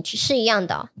 arrange 是一样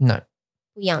的， No.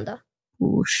 不一样的。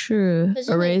不是可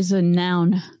是 array is a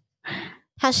noun.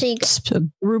 它是一个 It's a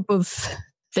group of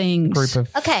things. Group of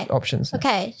Okay. options.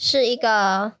 OK 是一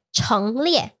个陈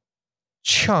列。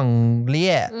陈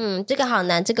列。这个好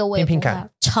难，这个我也不会拼拼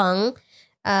看。陈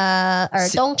耳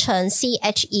东陈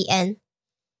CHEN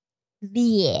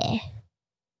列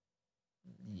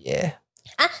Yeah.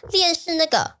 啊，列是那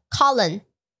个 column。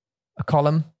 A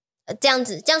column. 这样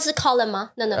子，这样是 column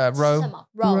吗？No no， row 是什么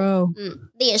row？ Row.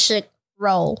 列是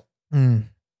row，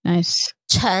 Nice.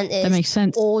 陈 That is makes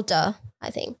sense. order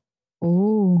I think。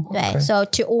 Oh. 对 Okay. So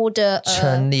to order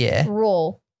陈列。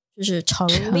 row 就是陈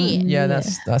列 Yeah,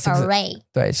 that's array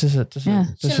对，这是 是吗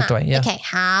对 Yeah. OK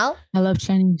好 I love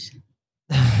Chinese.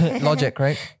 Logic,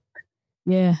 right?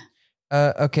 Yeah.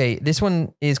 Okay, this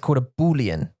one is called a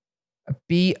Boolean.好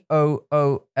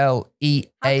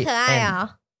Boolean. 可爱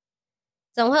啊！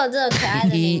怎么会有这个可爱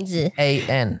的名字？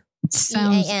 An. It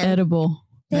sounds B-A-N. edible.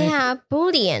 对啊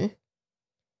，Boolean，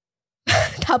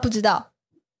他不知道。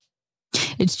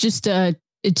 It's just a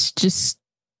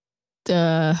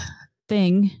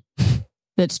thing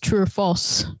that's true or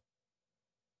false.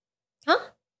 Huh?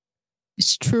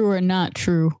 It's true or not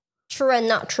true. True and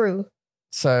not true.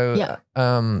 So, Yeah.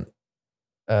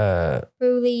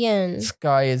 Boolean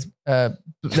Sky is the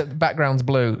background's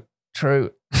blue.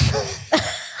 True.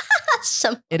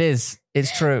 什么？ It is.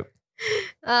 It's true.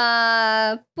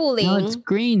 布 No, it's 林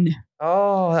green.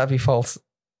 Oh, that'd be false.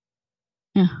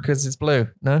 Yeah. Because it's blue.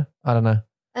 No, I don't know.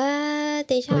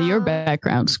 等一下 Well, your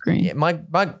background's green. Yeah, my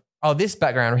this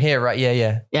background here, right?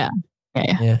 Yeah. Yeah.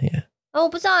 Yeah. 哦，我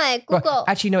不知道哎 Well, ，Google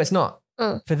actually, no, it's not.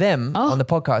 For them Oh. on the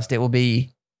podcast, it will be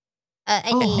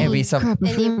any Every some- crap, I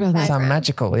any forgot about that. some Background.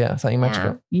 magical. Yeah, something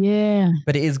magical. Yeah.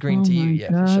 But it is green Oh to you. my Yeah,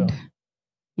 for sure. God.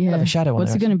 I'll have Yeah. a shadow on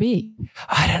What's it. it going to be?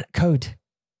 I don't code.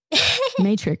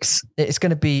 Matrix. It's going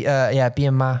to be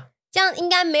BMR 这样应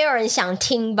该没有人想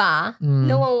听吧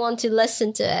？No one want to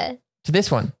listen to it。 to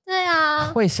this one. 对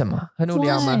啊，为什么？很无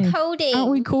聊吗？ Why? coding Aren't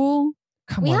we cool?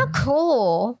 Come We are on.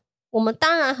 cool，我们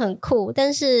当然很酷，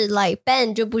但是 like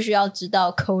Ben 就不需要知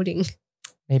道 coding。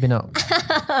 Maybe not.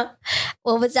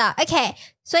 我不知道，OK，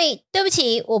所以对不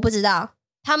起，我不知道。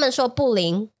他们说布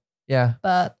林 Yeah.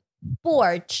 布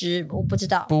尔值，我不知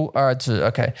道。布尔值.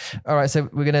 Okay. All right. So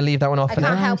we're going to leave that one off I for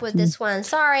can't now. help with this one.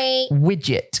 Sorry.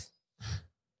 Widget.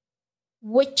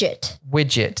 Widget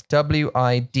Widget.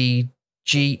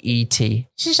 WIDGET.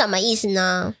 是什么意思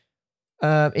呢？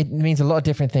 It means a lot of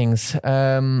different things.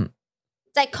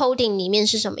 在 coding 里面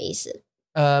是什么意思？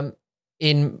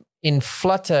 In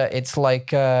Flutter, it's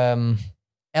like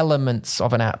elements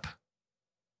of an app.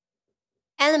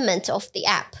 Element of the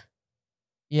app.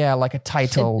 Yeah, like a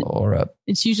title or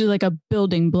It's usually like a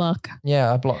building block.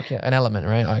 a block, yeah, an element,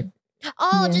 right?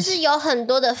 哦， Yes. 就是有很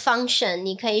多的 function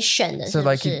你可以选的， So 是不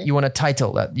like 是 you want a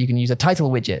title that you can use a title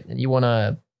widget, and you want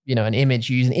an image,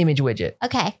 you use an image widget.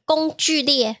 OK，工具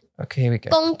列， Okay, here we go.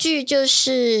 工具就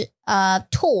是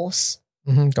tools，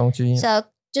 工具. so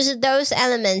就是 those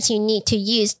elements you need to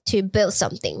use to build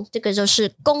something， 这个就是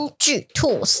工具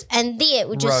tools and there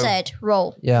we just Row. said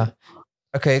row， Yeah.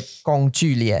 Okay, 工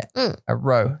具列. A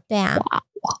row. 对啊，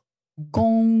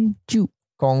工具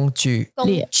工具工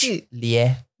具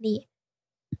列. 列，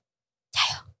加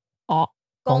油哦，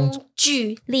工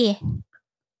具列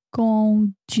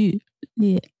工剧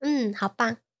烈。好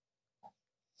棒。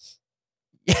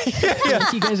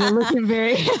 You guys are looking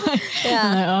very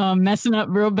messing up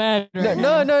real bad. Right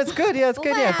now. No, it's good. Yeah, it's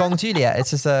good. Yeah, 工具烈. It's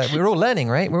just we're all learning,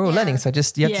 right? We're all learning. So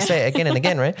just you have to say it again and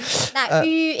again, right? 那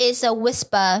yu is a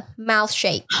whisper, mouth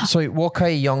shape. 所以我可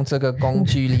以用这个工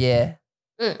具烈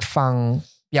放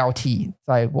标题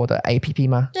在我的 APP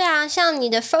吗？对啊，像你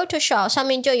的 Photoshop 上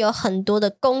面就有很多的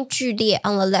工具列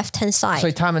on the left hand side， 所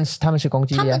以他们是工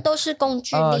具列，他们都是工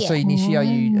具列。所以你需要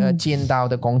见到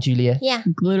的工具列。Yeah，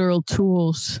 Literal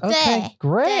tools. Okay,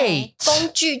 great. 工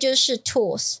具就是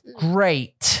tools。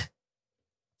 Great.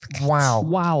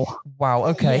 Wow.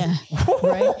 Okay. Yeah,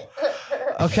 right?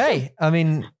 Okay. I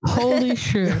mean, Holy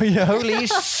shit. yeah, holy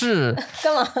shit.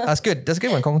 干嘛？ That's good. That's a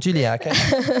good one. 工具列. Okay.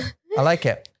 I like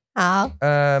it. 好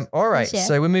All right. 谢谢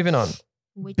So we're moving on.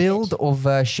 Build or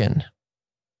version.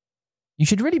 You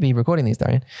should really be recording these,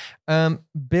 Darian.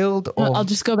 Build or I'll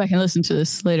just go back and listen to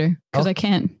this later because I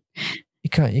can't. you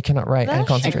cannot write and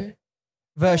concentrate.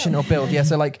 Version or build. Yeah.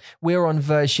 So like we're on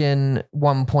version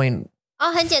 1.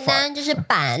 哦，很简单，就是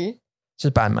版是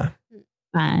版吗？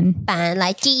版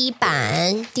来第一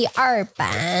版、第二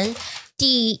版、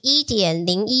第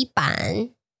1.01版，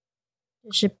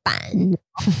就是版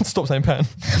Stop saying pan.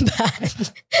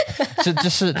 这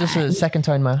是 second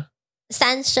tone 吗？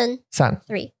三声三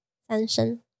 3三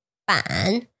声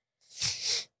版。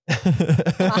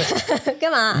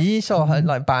干嘛？一首很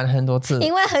like 版很多字。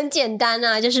因为很简单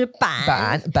啊，就是版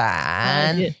0.01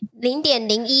版、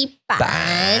1.01、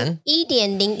1.02、1.03、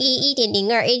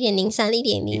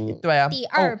1.05。对啊，第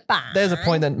二版。There's a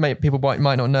point that people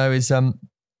might not know is do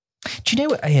you know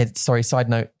what? Yeah, sorry. Side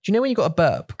note. Do you know when you got a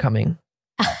burp coming?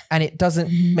 And it doesn't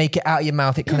make it out of your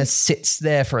mouth. It kind of sits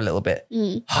there for a little bit.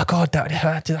 Oh God, that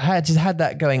hurt. I just had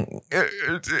that going.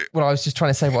 Well, I was just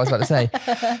trying to say what I was about to say,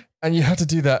 and you had to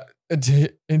do that into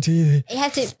you. You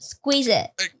have to squeeze it.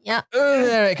 Yeah.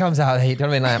 There it comes out. You know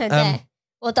what I mean? 对，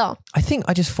我懂。 I think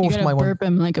I just You forced gotta my one. burp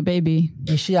him like a baby.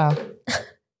 你需要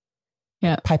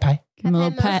Yeah. 拍拍 Give him a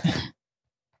little pat.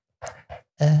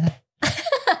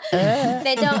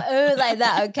 They don't like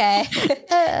that, okay?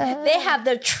 They have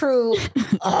the true.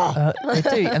 They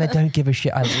do, and they don't give a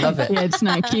shit. I love it. Yeah, it's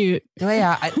not cute.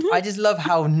 Yeah, I just love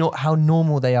how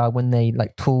normal they are when they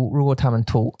like 吐，如果他们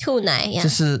吐，吐奶呀，就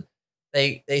是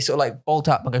they sort of like bolt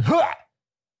up and go, "Hua!"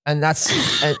 and that's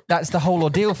the whole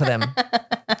ordeal for them,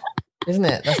 isn't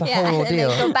it? That's the yeah, whole and then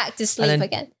ordeal. go back to sleep then-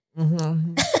 again.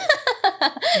 Mm-hmm.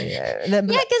 Yeah, and then-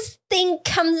 Yeah, because thing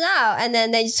comes out and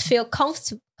then they just feel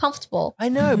comfortable. I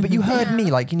know, but you heard me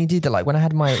like you did that like when I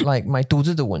had my 肚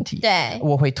子的问题，对，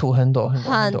我会吐很多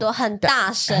很多很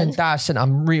大声，很大声。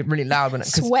I'm really loud when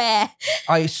because swear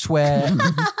I swear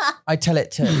I tell it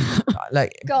to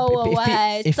like go if-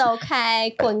 away， if- 走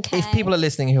开，滚开。 If people are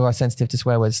listening who are sensitive to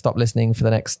swear words, stop listening for the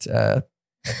next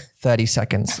 30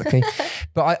 seconds. Okay,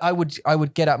 but I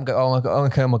would get up and go, oh my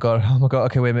god, okay,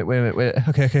 wait a minute,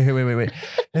 okay, wait.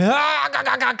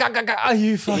 Oh,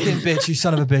 you fucking bitch, you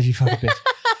son of a bitch, you fucking bitch.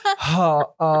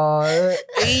 Oh,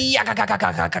 you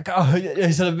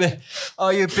son of a bitch. Oh,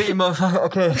 you bitty motherfucker.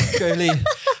 Okay, go leave.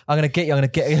 I'm gonna get you.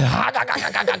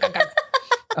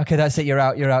 Okay, that's it. You're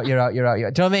out. Do you know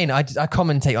what I mean? I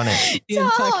commentate on it. You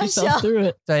didn't talk yourself through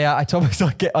it. So yeah, I told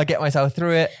myself I get myself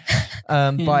through it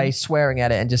by swearing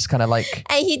at it and just kind of like.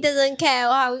 And he doesn't care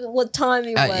what time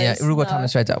it was. Yeah, 如果他们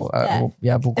睡着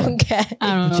，yeah, 不管。 Okay.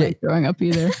 I don't know like throwing up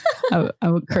either. I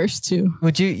would curse too.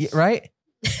 Would you, right?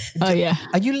 Oh yeah.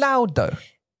 Are you loud though?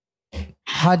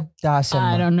 很大声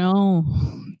吗？ I don't know.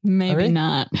 Maybe really?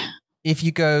 not. If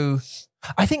you go,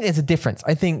 I think there's a difference.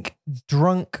 I think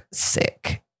drunk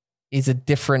sick is a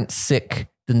different sick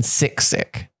than sick.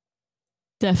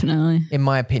 Definitely. In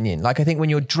my opinion, like I think when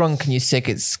you're drunk and you're sick,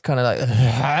 it's kind of like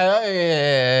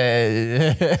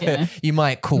you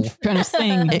might cool. Trying to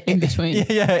sing in between.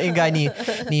 Yeah, 应该你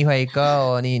会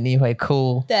go 你会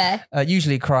cool. 对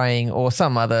Usually crying or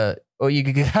some other, or you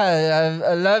could go,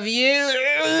 I love you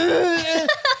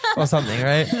or something,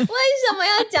 right? 为什么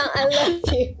要讲 I love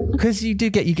you？ Because you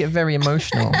get very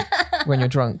emotional when you're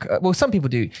drunk. Well, some people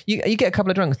do. You get a couple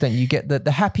of drunks, don't you? You get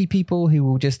the happy people who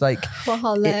will just like 我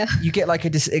好累。 you get like a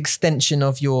extension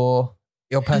of your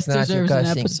This personality of deserves an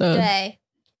cursing. episode. 对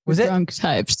Was it? Drunk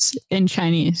types in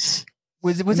Chinese.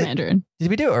 Was it? Mandarin. Did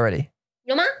we do it already?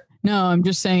 有吗 No, I'm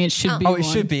just saying it should be. Oh, it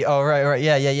one. should be. Oh, right.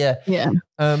 Yeah. Yeah.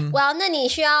 Well, 那你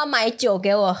需要买酒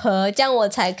给我喝，这样我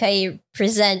才可以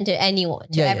present to anyone,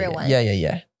 to Yeah. everyone.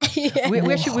 Yeah. we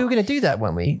were going to do that,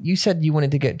 weren't we? You said you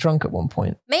wanted to get drunk at one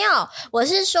point. 没有，我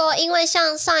是说，因为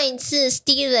像上一次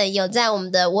Steven 有在我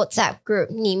们的 WhatsApp group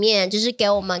里面，就是给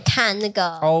我们看那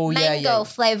个 mango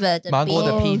flavor 的芒果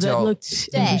的啤酒。 that looked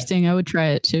interesting. I would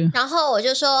try it too. 然后我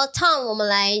就说 Tom， 我们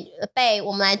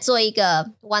来做一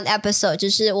个 one episode， 就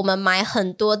是我们买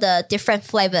很多的 different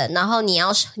flavor， 然后你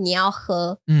要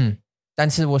喝。但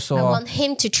是我说 I want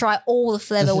him to try all the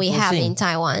flavor we have in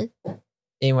Taiwan。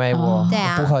因为我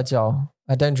不喝酒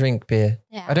I don't drink beer.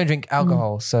 I don't drink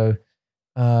alcohol. So,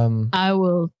 I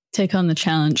will take on the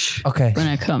challenge. Okay. When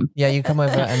I come. Yeah, you come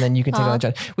over and then you can take on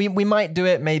the challenge. We might do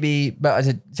it maybe, but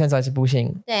现在是不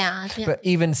行。对啊。But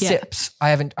even sips,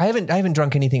 I haven't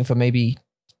drunk anything for maybe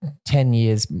 10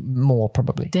 years more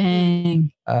probably.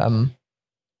 Dang.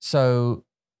 So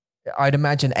I'd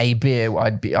imagine a beer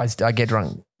I'd get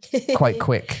drunk quite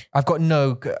quick. I've got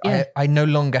I no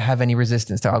longer have any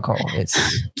resistance to alcohol.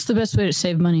 It's the best way to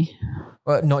save money.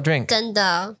 Not drink. 真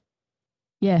的。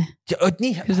 Yeah.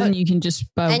 Because then you can just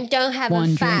buy and don't have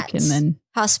one a fat drink and then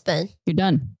husband. You're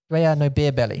done. Joya, no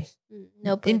beer belly.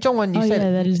 No beer. In 中文 you said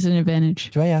that is an advantage.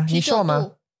 Joya, 你说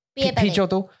吗？ Beer belly. 啤酒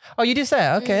肚. Oh, you did say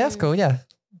it. Okay, that's cool. Yeah.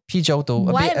 啤酒肚.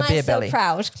 Why a am beer I so belly.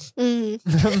 proud?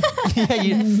 Yeah,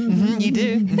 you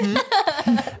do.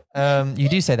 You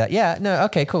do say that. Yeah. No.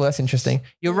 Okay. Cool. That's interesting.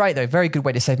 You're right, though. Very good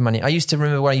way to save money. I used to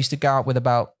remember when I used to go out with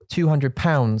about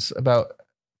 £200, about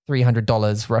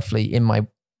 $300 roughly in my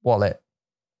wallet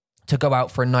to go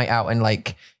out for a night out and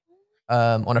like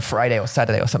on a Friday or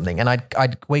Saturday or something. And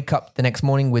I'd wake up the next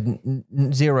morning with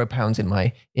 £0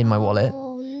 in my wallet,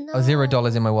 or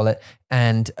 $0 in my wallet,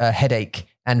 and a headache,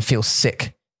 and feel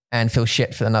sick and feel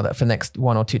shit for the next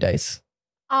 1 or 2 days.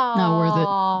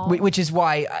 Not worth Which is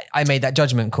why I made that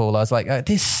judgment call. I was like,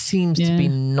 this seems to be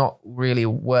not really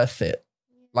worth it.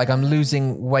 Like I'm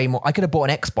losing way more. I could have bought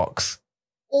an Xbox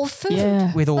or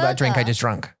food with all that drink I just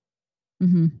drank.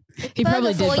 Mm-hmm. He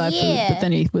probably did buy food, but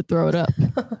then he would throw it up.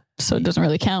 So it doesn't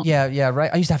really count. Yeah,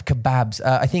 right. I used to have kebabs.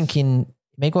 I think in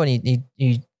美国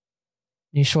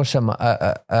你说什么？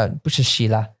不是希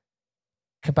腊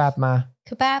kebab 吗？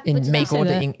 Kebab in 美国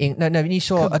的 no 你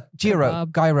说 gyro.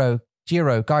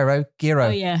 Oh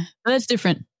yeah, that's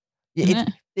different.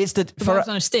 It's the kebab's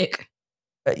on a stick.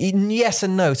 Yes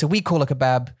and no. So we call a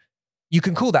kebab. You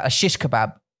can call that a shish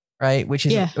kebab, right? Which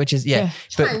is yeah.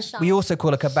 But we also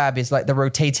call a kebab is like the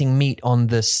rotating meat on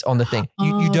the thing.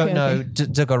 You don't know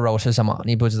这个肉是什么，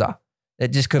你不知道。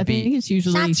It just could be. I think it's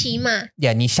usually 沙琪嘛。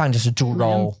Yeah, 你想就是猪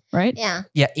肉 right? Yeah.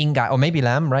 Yeah, 应该 or maybe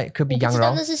lamb, right? Could be 羊肉。我不知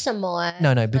道那是什么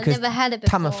No, because I never had it before.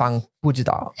 他们放不知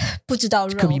道。不知道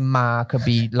肉。Could be 马 could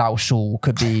be 老鼠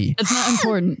could be. It's not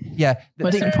important. Yeah.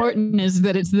 What's important is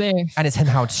that it's there. And it's 很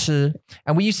好吃.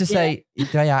 And we used to say,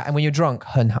 yeah, and when you're drunk,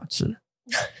 很好吃.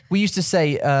 We used to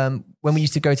say, when we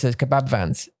used to go to the kebab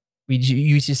vans, we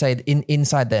used to say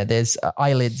inside there's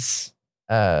eyelids,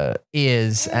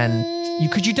 ears, and you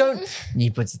don't. 你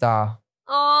不知道。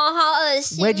哦，好恶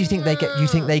心。 Where do you think they get? You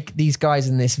think these guys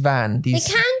in this van? They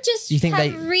can't just you think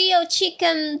have real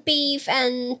chicken, beef,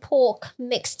 and pork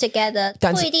mixed together.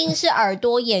 不一定是耳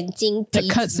朵、眼睛、鼻子。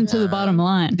 That cuts into the bottom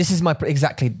line. This is my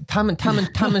exactly. 他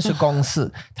们是公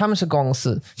司，他们是公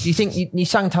司。You think 你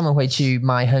想他们会去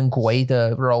买很贵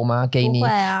的肉吗？给你？不会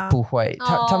啊，不会。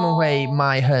他们会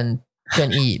买很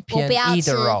便宜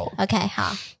的肉。OK，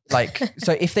 好。Like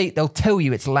so, if they'll tell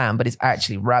you it's lamb, but it's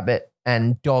actually rabbit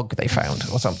and dog they found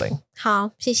or something.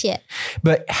 好，谢谢。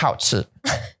 But 好吃。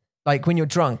Like when you're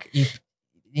drunk,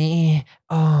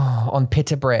 on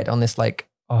pita bread on this like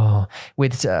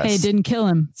with hey, it didn't kill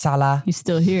him. Salah. He's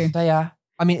still here. Yeah.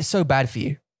 I mean, it's so bad for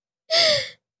you.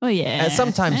 Oh yeah. And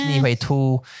sometimes你会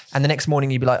吐, and the next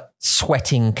morning you'd be like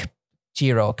sweating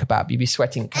gyro kebab. You'd be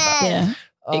sweating kebab. Yeah.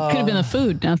 It could have been the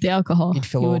food, not the alcohol. You'd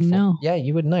feel you awful. wouldn't know. Yeah,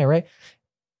 you wouldn't know, right?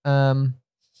 All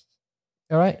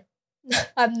right.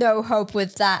 I have no hope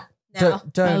with that. Now.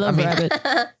 Don't. I love rabbit.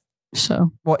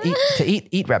 So what?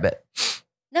 Eat rabbit.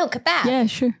 No kebab. Yeah,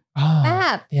 sure.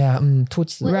 Kebab. Yeah. 兔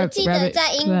子。我记得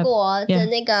在英国的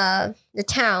那个 the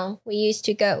town we used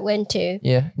to went to.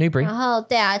 Yeah, Newbury. 然后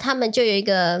对啊，他们就有一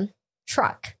个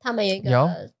truck， 他们有一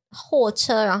个货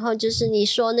车，然后就是你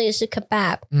说那个是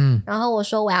kebab， 然后我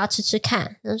说我要吃吃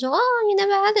看，然后说you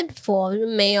never had it before， 我说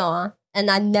没有啊 ，and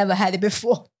I never had it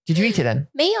before。 Did you eat it then?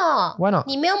 没有 Why not?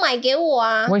 你没有买给我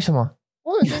啊？为什么？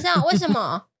我怎么知道？为什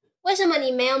么？为什么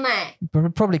你没有买？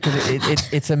 Probably because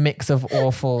it's a mix of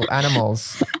awful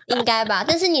animals. 应该吧，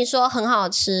但是你说很好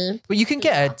吃。 But you can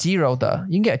get a gyro though.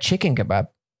 You can get a chicken kebab.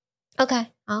 OK，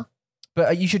 好。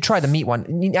 But you should try the meat one.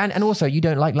 And also, you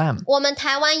don't like lamb. 我们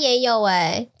台湾也有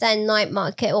在 night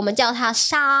market， 我们叫它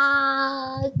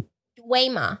沙威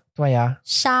玛。对呀。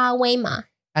沙威玛。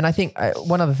And I think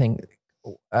one other thing,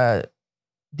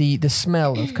 the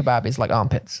smell of kebab is like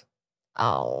armpits.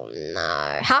 Oh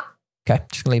no，好， Okay,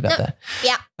 just gonna leave that there.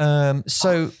 Yeah.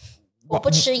 So 我不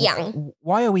吃羊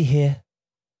why are we here?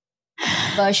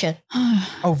 version，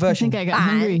 Oh, I version. think I got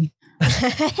hungry.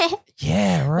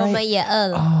 Yeah, 我 right. 们也饿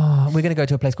了。 Oh, we're going to go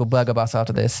to a place called Burger Bus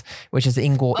after this, which is the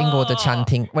Ingor的餐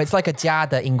厅. Well, it's like a 家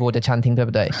的英国的餐厅，对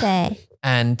不对？对，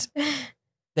 And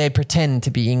they pretend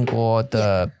to be Ingor,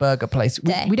 the burger place.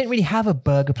 We don't really have a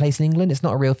burger place in England. It's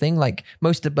not a real thing. Like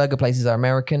most of the burger places are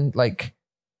American, like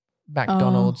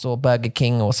McDonald's or Burger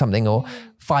King or something, or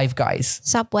Five Guys.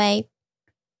 Subway，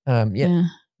 Yeah.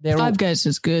 They're all Five Guys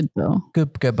is good though.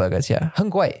 good burgers, yeah.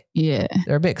 很贵. Yeah.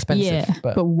 They're a bit expensive, Yeah,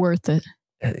 but but worth it.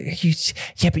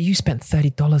 but you spent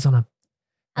 $30 on a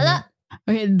好了，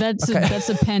 Okay, that's Okay. that's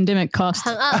a pandemic cost.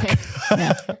 很饿，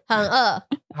 Yeah. 很饿。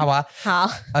好啊. 好，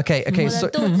 Okay, 我 so 的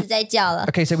肚子在叫了。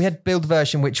 okay, so we had build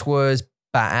version which was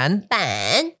ban.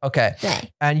 版 Okay.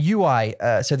 对 And UI,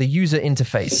 so the user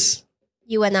interface.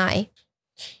 ，You and I，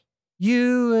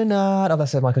 You and I. Oh,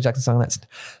 that's a Michael Jackson song. That's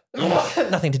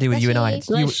nothing to do with you and I. Bless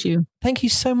Bless you. Thank you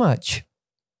so much.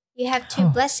 You have two Oh.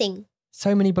 blessing。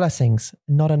 So many blessings.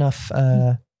 Not enough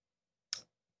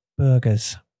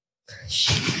burgers.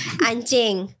 安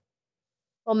静，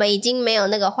我们已经没有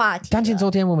那个话题了。但今昨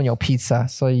天我们有 pizza,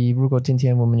 所以如果今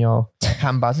天我们有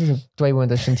汉堡，是对我们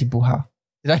的身体不好。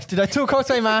Did I talk 口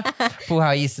水吗？不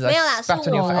好意思，没有啦， I spat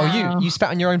on your 是我 face. 啦。 Oh, you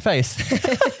spat on your own face.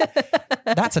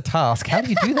 That's a task. How do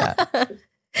you do that?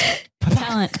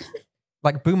 Talent.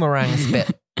 Like boomerang spit.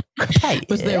 Hey,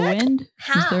 Was there wind?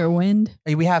 Was there a wind?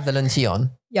 we have the 冷气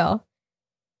on. 有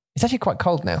It's actually quite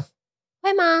cold now.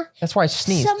 会吗？ That's why I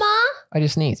sneezed. 什么？ I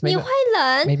just sneezed. 你 Maybe, 会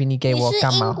冷？ maybe 你给你是我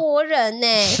感冒。英国人呢？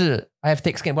是 I have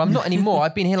thick skin. Well, I'm not anymore.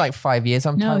 I've been here like 5 years.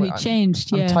 I'm No, he I'm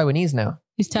changed. I'm Yeah. Taiwanese now.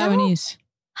 He's Taiwanese.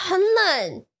 很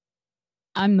冷。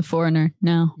 I'm the foreigner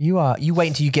now. You are. You wait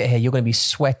until you get here. You're going to be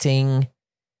sweating.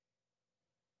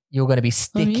 You're going to be I'm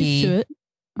used to sticky. it,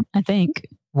 I think.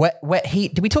 Wet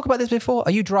heat. Did we talk about this before?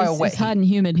 Are you dry or It's, wet it's hot heat? and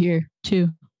humid here too.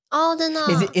 哦，真的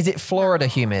哦。 Is it Florida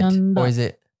humid No. or is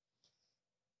it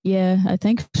Yeah, I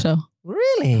think so.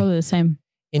 really Probably the same.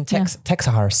 in Texas?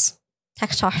 Texas。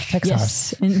 Texas.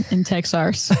 Yes, in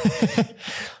Texas.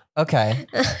 Okay.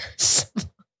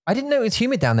 I didn't know it was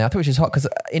humid down there. I thought it was just hot because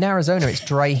in Arizona it's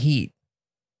dry heat.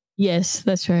 Yes,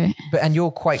 that's right. But and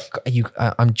you're quite. Are you?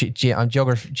 I'm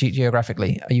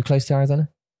geographically. Are you close to Arizona?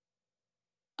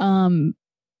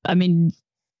 I mean,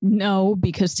 no,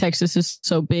 because Texas is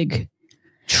so big.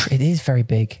 It is very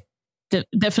big.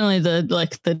 Definitely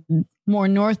the more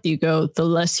north you go, the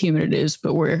less humid it is,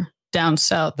 but we're down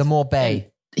south. The more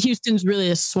bay. Houston's really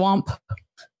a swamp,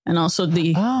 and also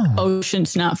the Oh,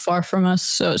 ocean's not far from us,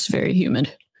 so it's very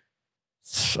humid.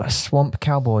 a swamp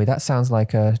cowboy. That sounds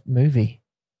like a movie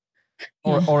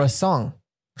or a song.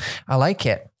 I like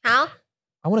it. 好，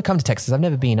 I want to come to Texas. I've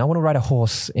never been. I want to ride a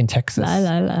horse in Texas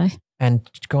Lie. and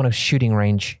go on a shooting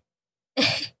range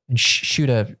and shoot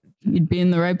a. You'd be in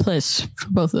the right place for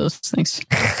both of those things.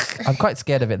 I'm quite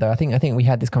scared of it though. I think we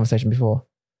had this conversation before.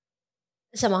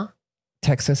 什么？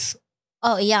 Texas.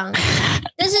 哦，一样。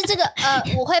但是这个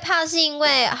我会怕是因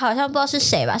为好像不知道是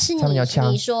谁吧？是他们有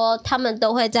枪你说他们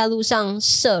都会在路上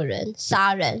射人、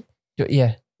杀人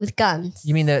Yeah. with guns。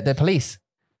 You mean the police?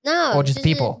 No, Or just 就是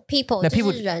people? people No, 就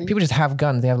people 是人。 people just have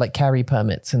guns. They have like carry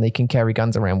permits and they can carry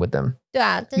guns around with them. 对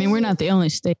啊， I mean, we're not the only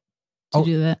state to Oh,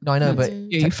 do that. No, I know, but Mm.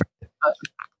 Yeah,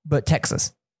 but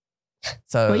Texas.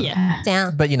 So, well, yeah. 怎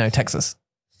样？ but you know, Texas.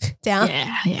 怎样？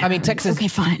 Yeah. I mean, Texas. Okay,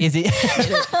 fine. Is it?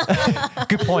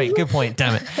 Good point. Good point.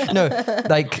 Damn it. No,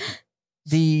 like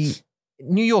the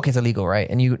New York is illegal, right?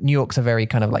 And New York's a very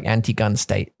kind of like anti-gun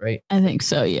state, right? I think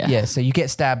so, yeah. Yeah. So you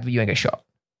get stabbed, but you ain't get shot.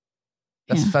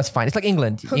 Yeah. That's fine. It's like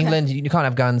England. Okay. England, you can't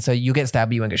have guns, so you get stabbed,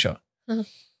 but you won't get shot. Mhm.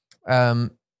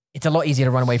 It's a lot easier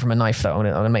to run away from a knife, though. I'm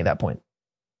gonna make that point.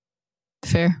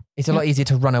 Fair. It's a lot easier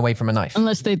to run away from a knife.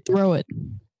 Unless they throw it.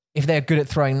 If they're good at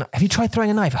throwing. Have you tried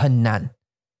throwing a knife? 很难.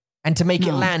 And to make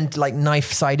it No. land like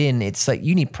knife side in, it's like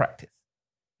you need practice.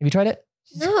 Have you tried it?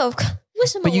 No, 为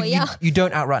什么 But 我要？ you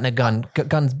don't outrun a gun.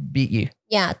 Guns beat you.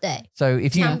 Yeah，对， So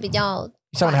if 枪比较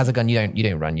someone has a gun, you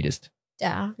don't run. You just. 对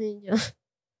啊，所以就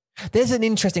There's an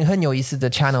interesting 很有意思的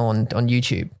channel on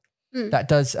YouTube that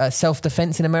does self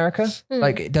defense in America.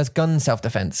 Like it does gun self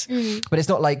defense, but it's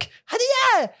not like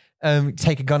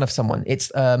take a gun off someone.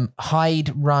 It's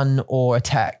hide, run, or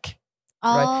attack.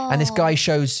 Right? And this guy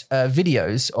shows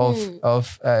videos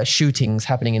of shootings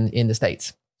happening in the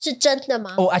States. 是真的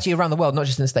吗？ Or actually around the world, not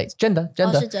just in the States. Gender.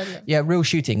 哦，是真的。 Yeah, real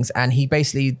shootings. And he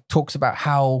basically talks about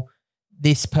how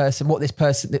these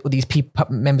people,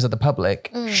 members of the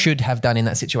public should have done in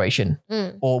that situation,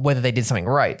 or whether they did something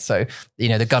right. So,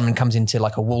 the gunman comes into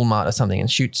like a Walmart or something and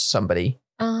shoots somebody,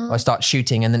 or starts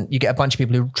shooting, and then you get a bunch of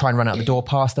people who try and run out the door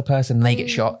past the person and they get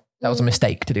shot. That was a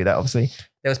mistake to do that, obviously.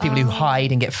 There was people who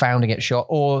hide and get found and get shot,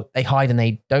 or they hide and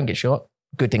they don't get shot.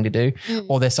 Good thing to do.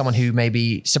 Or there's someone who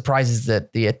maybe surprises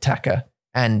the attacker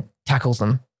and tackles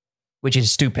them, which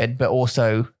is stupid, but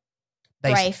also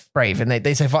brave, and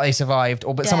they survived,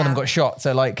 but some of them got shot.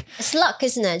 So like, it's luck,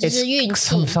 isn't it? 就是运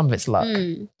气。 some of it's luck.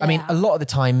 I mean, a lot of the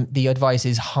time the advice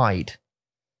is hide.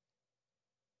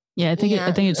 Yeah, I think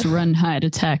it's run, hide,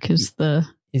 attack is the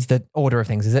order of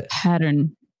things, is it?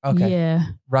 pattern. Okay. Yeah.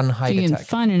 Run, hide, If you can attack.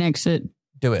 find an exit,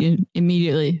 Do it. you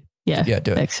immediately, do it.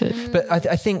 exit. But I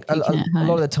think a You can't lot hide.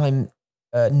 of the time,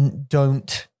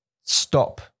 don't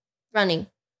stop. running，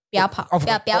不要跑，不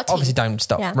要停。 Obviously, don't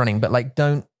stop Yeah. running, but like,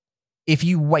 don't. If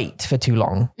you wait for too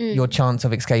long, your chance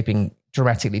of escaping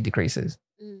dramatically decreases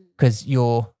because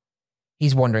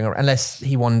he's wandering around, unless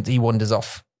he wanders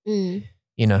off.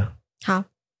 好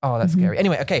Oh, that's scary.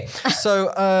 Anyway, okay.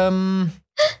 So,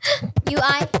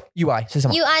 UI 是什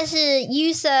么？ UI 是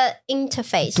user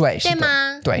interface，对，是的对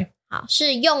吗？对，好，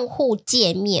是用户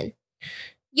界面。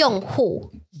用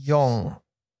户，用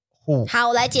户好，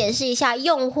我来解释一下，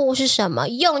用户是什么？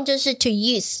用就是 to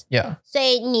use， ，Yeah，所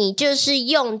以你就是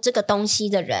用这个东西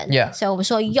的人 Yeah 所以我们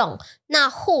说用。那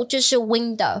户就是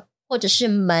window 或者是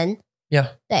门 Yeah，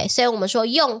对，所以我们说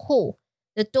用户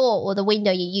the door or the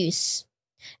window you use，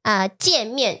界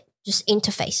面就是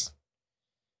interface，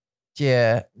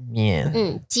 界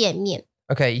面界面，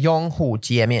 ，OK， 用户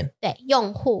界面，对，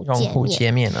用户界面。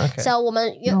界面，OK， 所以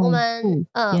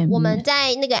我们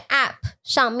在那个 app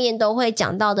上面都会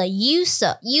讲到的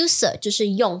user 就是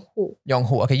用户，用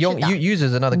户，OK， 是的 user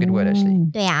is another good word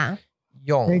actually， 对啊，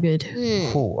用 Very good.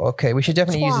 户，OK， we should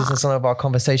definitely use this in some of our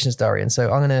conversations, Darian. So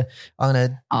I'm gonna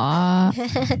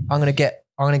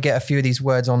get a few of these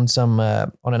words on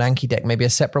on an Anki deck, maybe a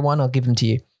separate one. I'll give them to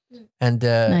you, and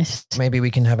Nice. maybe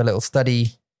we can have a little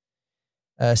study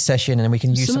session, and we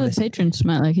can use Some some of of the this. patrons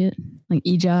might like it, like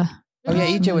Ija. Oh yeah,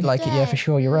 EJ would like it. Yeah, for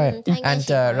sure. You're right. 他应该 And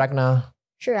喜欢 Ragnar,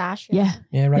 是啊，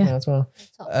 Yeah. Ragnar as well.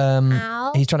 没错 Um,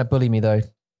 好， he's trying to bully me though.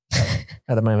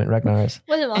 At the moment, Ragnar is.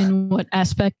 为什么？ In what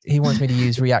aspect? He wants me to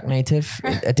use React Native,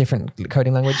 a different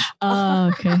coding language. Oh,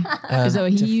 okay. Is that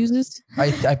what he uses?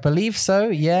 I believe so.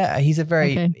 Yeah, he's a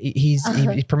very Okay. he's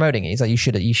promoting it. He's like you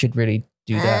should really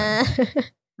do that.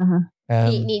 Uh-huh.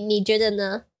 你觉得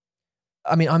呢？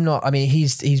 I mean, I'm not. I mean,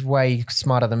 he's way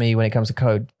smarter than me when it comes to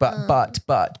code. But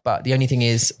the only thing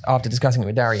is, after discussing it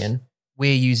with Darian,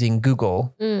 we're using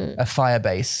Google, a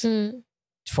Firebase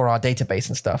for our database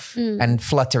and stuff, and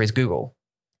Flutter is Google.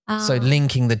 So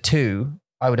linking the two,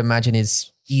 I would imagine,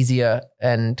 is easier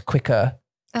and quicker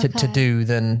to do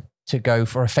than to go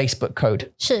for a Facebook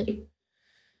code. 是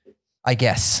I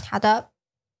guess. 好的，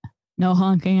 No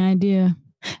honking idea.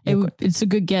 It's a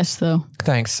good guess though.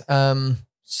 Thanks.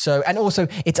 So, and also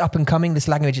it's up and coming. This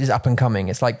language is up and coming.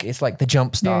 It's like the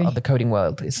jump start Very. of the coding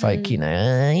world. It's like,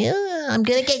 yeah, I'm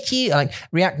going to get you. Like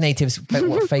React Native's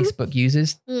what Facebook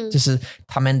uses. 就是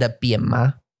他们的编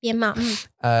码，编码，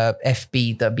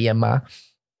 FB 的编码，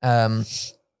 and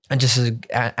just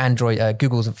Android,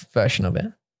 Google's version of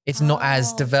it. It's not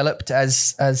as developed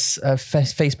as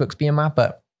Facebook's 编码,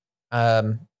 but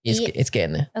it's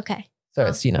getting there. OK， So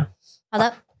it's, 好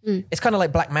的， it's kind of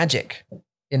like Black Magic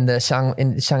in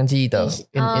Shangji though,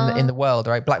 in the world,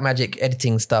 right? Black Magic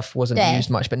editing stuff wasn't Yeah. used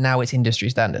much, but now it's industry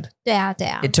standard. 对啊，对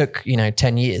啊， It took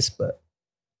 10 years, but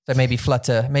so maybe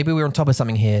Flutter, maybe we're on top of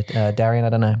something here, Darian. I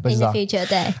don't know. in the Bizarre. future，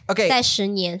对， Okay, 在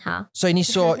10年，好，所以你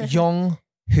说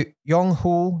用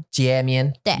户界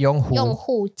面，对，用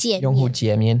户界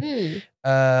面。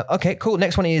Okay, cool.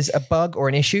 Next one is a bug or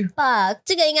an issue. bug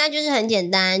这个应该就是很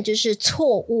简单，就是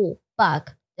错误 bug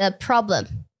的 problem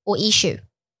or issue，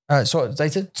所以再一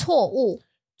次，错误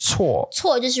错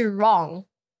就是 wrong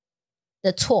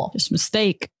的错， Just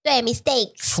mistake. 对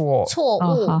mistakes 错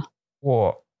误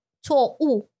Uh-huh. 错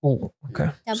误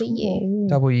Okay. W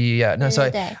W, yeah. No, 对 so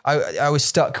对对 I was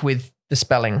stuck with the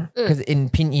spelling because in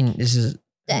pinyin this is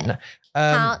对 no.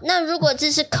 好，那如果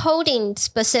这是 coding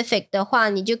specific 的话，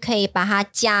你就可以把它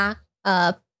加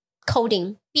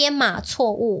coding 编码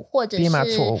错误，或者编码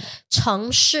错误是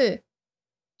程式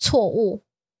错误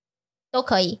都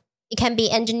可以。It can be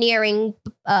engineering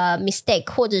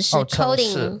mistake 或者是哦程式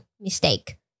coding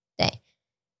mistake。对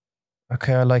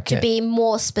Okay, I like ，to it. be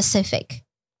more specific。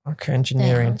 Okay,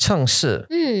 engineering. 程式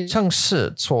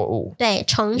错误。对，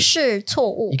程式错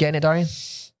误 You。getting it, Darian?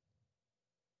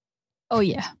 Oh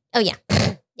yeah. Oh yeah,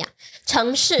 yeah.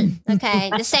 程式 okay,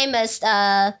 the same as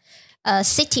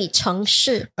city 城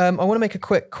市。I want to make a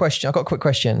quick question. I've got a quick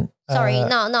question. Sorry,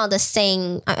 not the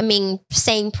same. I mean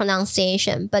same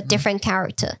pronunciation, but different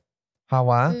character. 好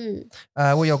啊。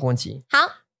我有个问题。好，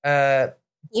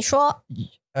你说。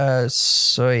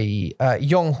所以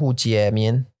用户界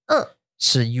面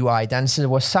是 UI，但是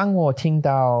我听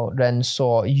到人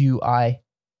说 UI，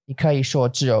 你可以说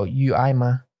只有 UI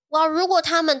吗？哇，如果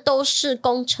他们都是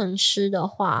工程师的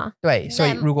话，对，所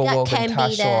以如果我跟他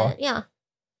说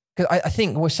 ，because I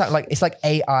think it's like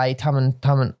AI， 他们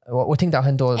我听到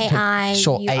很多 AI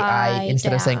说 AI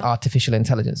instead of saying artificial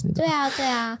intelligence。对啊，对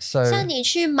啊。So, 像你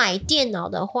去买电脑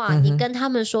的话，你跟他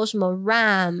们说什么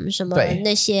RAM 什么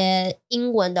那些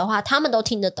英文的话，他们都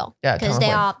听得懂。Yeah, because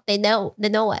they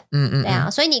know it。对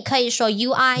啊，所以你可以说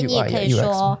UI， 你也可以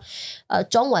说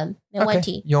中文，没问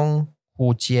题。用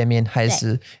户界面还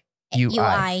是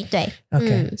UI 对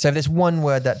Okay. So if there's one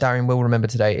word that Darian will remember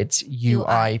today, it's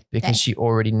UI because she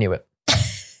already knew it.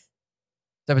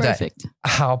 对不对？ Perfect.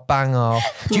 好棒哦。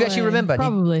Do you actually remember?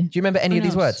 Probably. Do you remember any of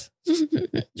these words? Do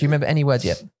you remember any words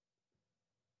yet?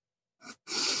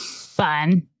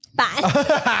 Fine.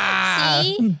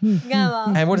 See? 你看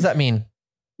吗？ And what does that mean?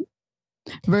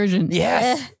 Version.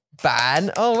 Yes.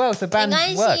 Ban. Oh, well, so ban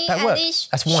没关 work. 系 That ，at works. least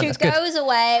That's one. she That's good. goes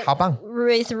away 好棒。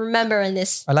 with remembering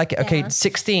this. I like it. Okay, Yeah.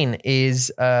 16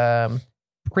 is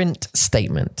print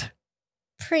statement.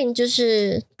 Print 就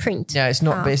是 print. Yeah, it's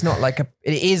not. But it's not like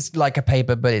it is like a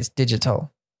paper, but it's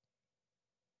digital.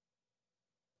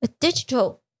 A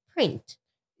digital print.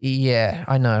 Yeah,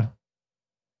 I know.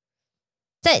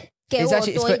 再给 It's 我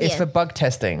actually 多一 it's for 点。 bug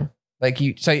testing. Like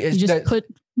so it's You just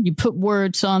put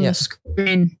words on Yeah. the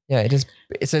screen. yeah.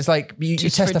 It's like you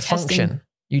Just test for a function. testing.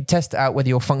 You test out whether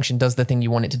your function does the thing you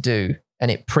want it to do, and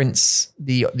it prints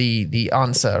the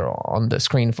answer on the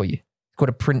screen for you. It's called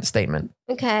a print statement.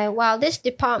 Okay, wow, this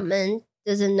department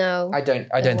doesn't know. I don't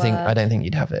think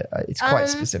you'd have it. It's quite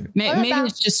specific. What Maybe about-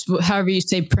 it's just however you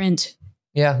say print.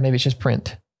 Yeah, maybe it's just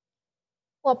print,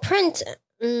 我 print，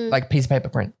 like piece of paper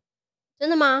print. 真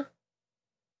的吗？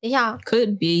等一下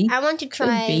Could be. I want to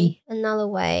try be. another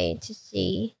way to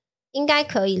see. 应该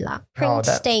可以啦。Print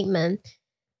that- statement.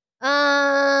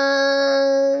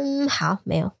 好，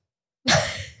没有。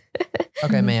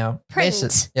 Okay, 没有。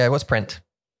 Print. Yeah, what's print?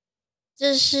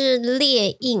 这是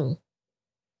列印。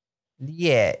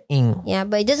列印 Yeah,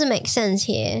 but it doesn't make sense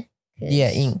here.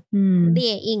 列印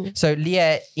列印 So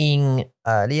列印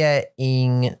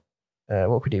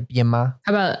what could it be? 编码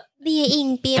How about 列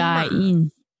印编码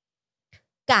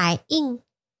改印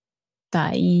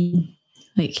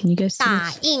Wait, can you guys see 打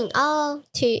this? 印哦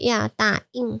to yeah 打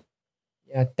印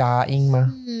打印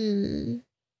吗？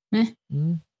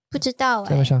不知道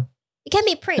这么像 It can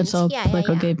be print. That's all yeah,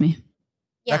 Pleco gave me.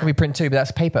 Yeah. That could be print too, but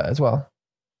that's paper as well.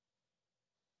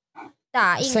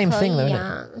 打印 Same 可 thing though, 以 isn't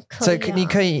啊， So 可以啊。你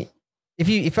可以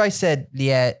if I said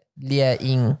列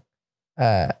印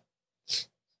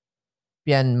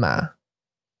编码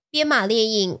编码列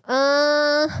印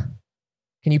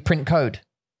Can you print code?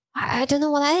 I don't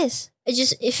know what that is.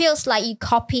 It feels like you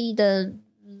copy the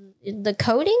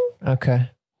coding. Okay.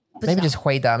 不知道 Maybe just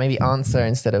回答 maybe answer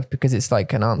instead of because it's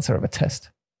like an answer of a test.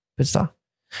 不知道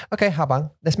Okay, 好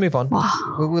棒 Let's move on.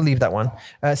 Wow. We'll leave that one.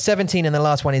 17 and the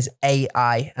last one is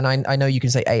AI. And I know you can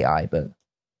say AI, but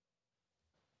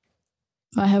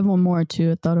I have one more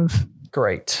too. I thought of.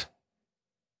 great.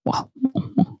 Wow.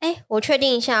 哎，我确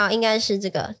定一下哦，应该是这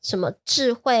个什么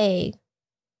智慧，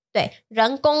对，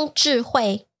人工智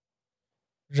慧，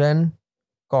人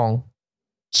工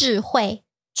智慧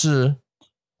智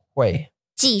慧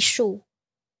技术，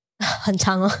很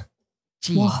长哦，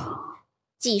技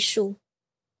技术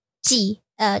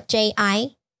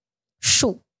JI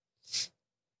术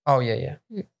Oh yeah.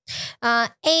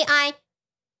 AI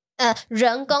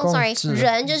人工工 sorry 智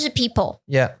人就是 people，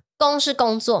 Yeah. 工是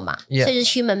工作嘛 Yeah. 所以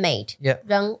是 human made， Yeah.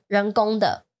 人工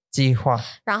的，计划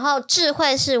然后智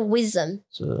慧是 wisdom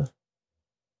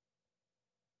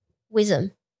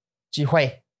智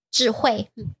慧智慧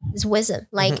is wisdom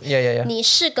like Yeah. 你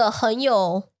是个很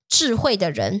有智慧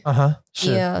的人，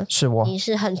 Yeah. 是我你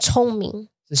是很聪明，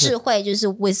智慧就是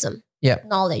wisdom Yeah.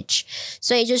 knowledge，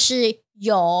 所以就是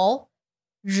有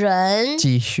人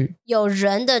继续有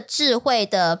人的智慧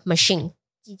的 machine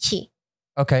机器，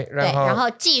 OK 对，然后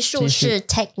技术是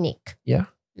technique， Yeah.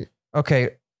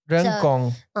 OK 人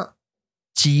工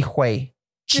机会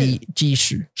技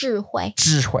术智慧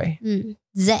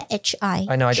ZHI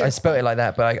I know I spelled it like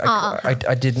that but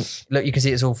I didn't look you can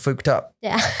see it's all fooked up 对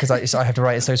啊 because I have to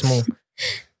write it so small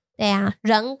对啊，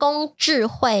人工智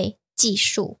慧技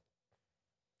术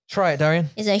Try it Darian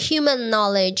is a human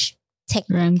knowledge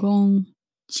technique 人工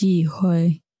智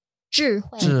慧智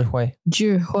慧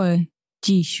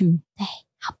继续对，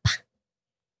好棒，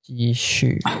继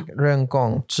续人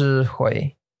工智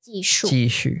慧技术，继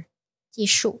续技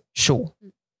术，数。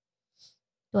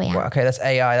对呀、 Well, okay, that's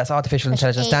AI. That's artificial 那是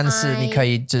intelligence. AI 但是你可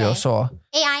以只有说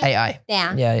AI， AI. 对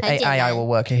啊 Yeah, 很简单 AI will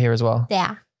work here as well. 对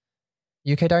啊，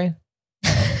 You okay, Darian?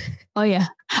 Oh yeah,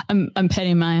 I'm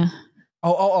petting Maya.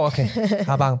 Oh, okay.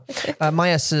 好棒。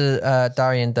Maya 是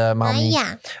Darian 的猫咪。哎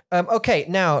呀， Okay,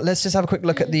 now let's just have a quick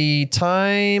look at the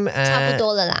time. 差不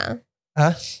多了啦，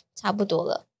啊差不多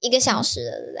了，1个小时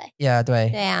了，对不对？ Yeah, 对。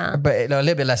对啊， But a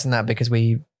little bit less than that because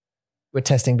we were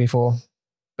testing before.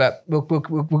 But we'll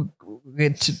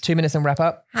get 2 minutes and wrap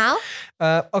up. 好，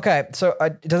 Okay, so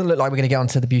it doesn't look like we're going to get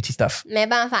onto the beauty stuff. 没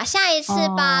办法，下一次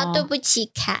吧，哦对不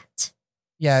起，Cat。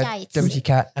 Yeah, 下一次。 WT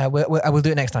Cat. We'll do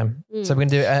it next time. So we're going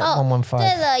to do it at 115.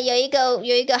 对了，有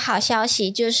一个好消息，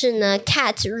就是呢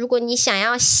，Cat， 如果你想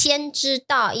要先知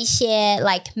道一些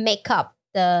like makeup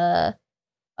的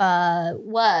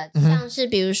word，、像是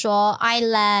比如说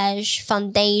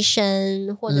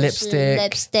eyelash、foundation 或者是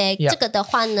lipstick Yeah. 这个的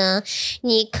话呢，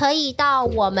你可以到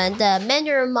我们的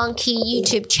Mandarin Monkey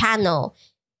YouTube channel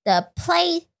的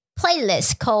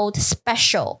playlist called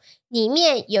Special。里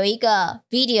面有一个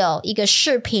video， 一个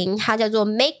视频，它叫做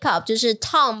Makeup， 就是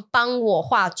Tom 帮我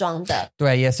化妆的。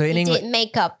对 yeah, so in He English. did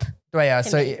makeup。对啊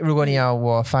so 如果你要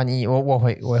我翻译，我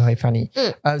会翻译。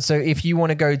So if you want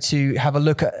to go to have a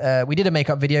look at, we did a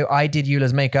makeup video. I did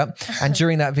Eula's makeup, and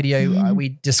during that video,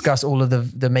 we discussed all of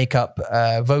the makeup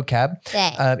vocab.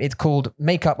 对 It's called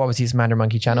Makeup. Obviously, it's Mandarin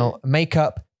Monkey Channel.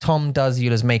 Makeup. Tom does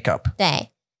Eula's makeup. 对。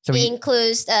So It we,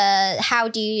 includes how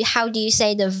do you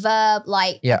say the verb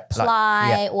like Yeah,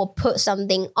 apply or put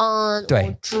something on 对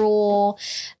or draw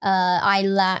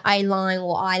eyeline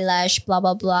or eyelash blah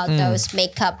blah blah those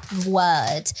makeup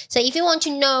words. So if you want to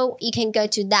know, you can go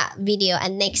to that video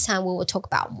and next time we will talk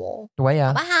about more. 对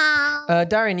啊。好不好？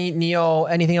 Darren, 你有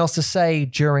anything else to say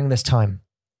during this time?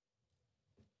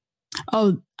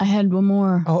 Oh, I had one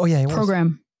more Oh yeah. it was-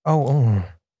 program. Oh.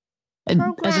 As a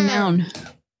Program. noun.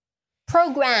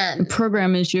 Program. A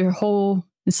program is your whole.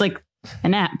 It's like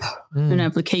an app, an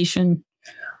application.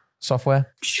 Software.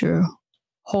 Sure.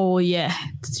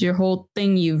 It's your whole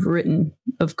thing you've written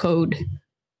of code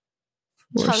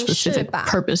for a specific 程式吧。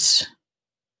 purpose.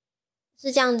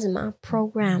 是这样子吗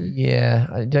 ？Program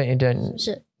Yeah. I don't.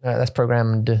 是 That's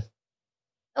programmed.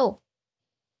 哦，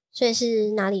所以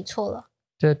是哪里错了？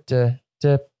 Da, da,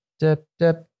 da, da,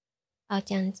 da. 啊，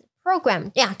这样子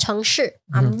program 呀，程式。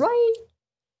I'm right，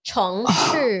程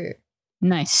式。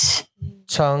 Nice.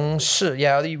 城市.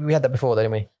 Yeah, we had that before, didn't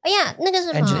we? 哎呀，那个是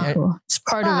什么 Engineer- Cool. It's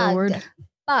part of the word.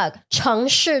 bug 程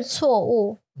式错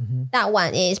误。Mhm. That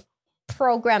one is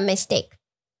program mistake。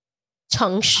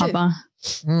程式。 Haba.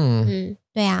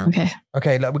 对啊。 Okay.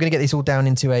 Okay, look, we're going to get these all down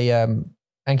into a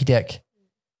Anki deck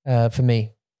for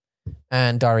me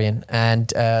and Darian.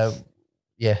 And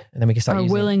yeah, and then we can start Our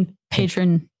using willing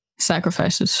patron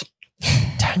sacrifices.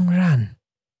 Tangran.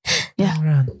 Yeah.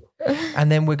 Tangran. And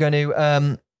then we're going to,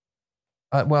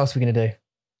 what else are we going to do?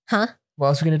 Huh? What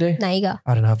else are we going to do? 哪一个？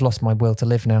 I don't know. I've lost my will to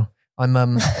live now. I'm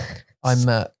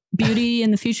Beauty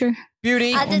in the future.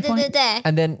 beauty. 啊，对对对对。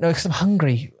 And then, no, because I'm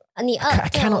hungry. 你饿 I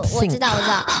对 cannot 我知 think. 道，我知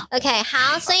道。OK，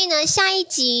 好，所以呢，下一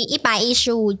集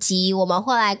115集，我们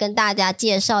会来跟大家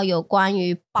介绍有关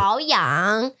于保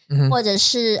养、或者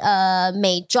是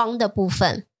美妆的部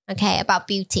分。OK，about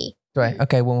beauty。 Right.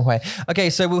 Okay. One way. Okay.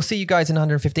 So we'll see you guys in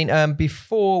 115.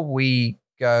 Before we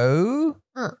go,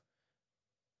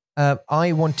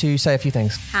 I want to say a few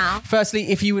things. 好， Firstly,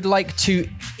 if you would like to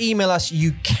email us,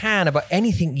 you can about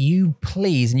anything you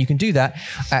please. And you can do that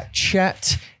at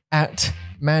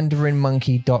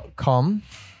chat@mandarinmonkey.com.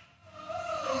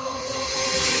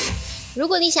 如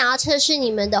果你想要测试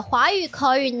你们的华语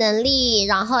口语能力，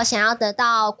然后想要得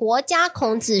到国家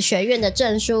孔子学院的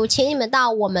证书，请你们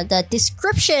到我们的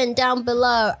description down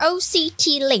below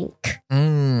OCT link。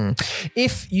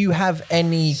 If you have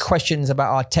any questions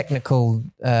about our technical,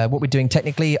 what we're doing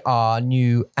technically, our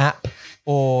new app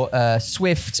or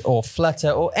Swift or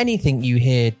Flutter or anything you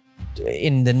hear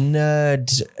in the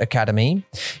Nerd Academy,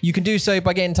 you can do so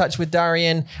by getting in touch with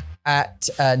Darian at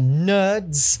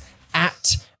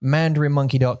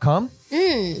nerds@mandarinmonkey.com.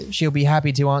 She'll be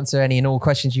happy to answer any and all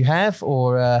questions you have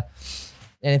or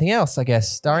anything else, I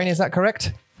guess. Darian, is that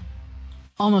correct?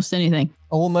 Almost anything.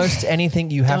 Almost anything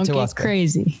you have Don't to get ask her.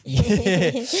 crazy.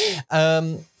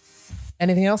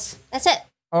 Anything else? That's it。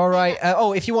 All right.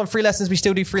 If you want free lessons, we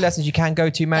still do free lessons. You can go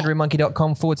to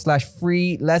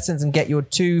mandarinmonkey.com/free lessons and get your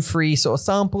 2 free sort of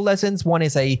sample lessons. One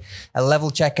is a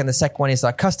level check, and the second one is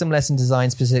our custom lesson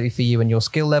designed specifically for you and your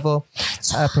skill level,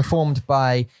 performed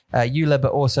by Eula,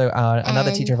 but also another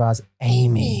And teacher of ours,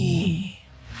 Amy.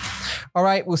 All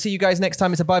right, we'll see you guys next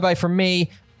time. It's a bye-bye from me,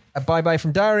 a bye-bye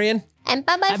from Darian. And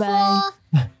bye-bye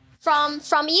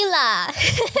from Ela.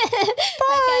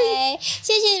 OK，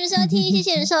 谢谢你们收听，谢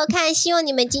谢你们收看，希望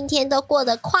你们今天都过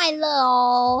得快乐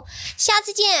哦。下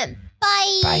次见，拜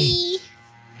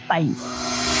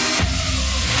拜。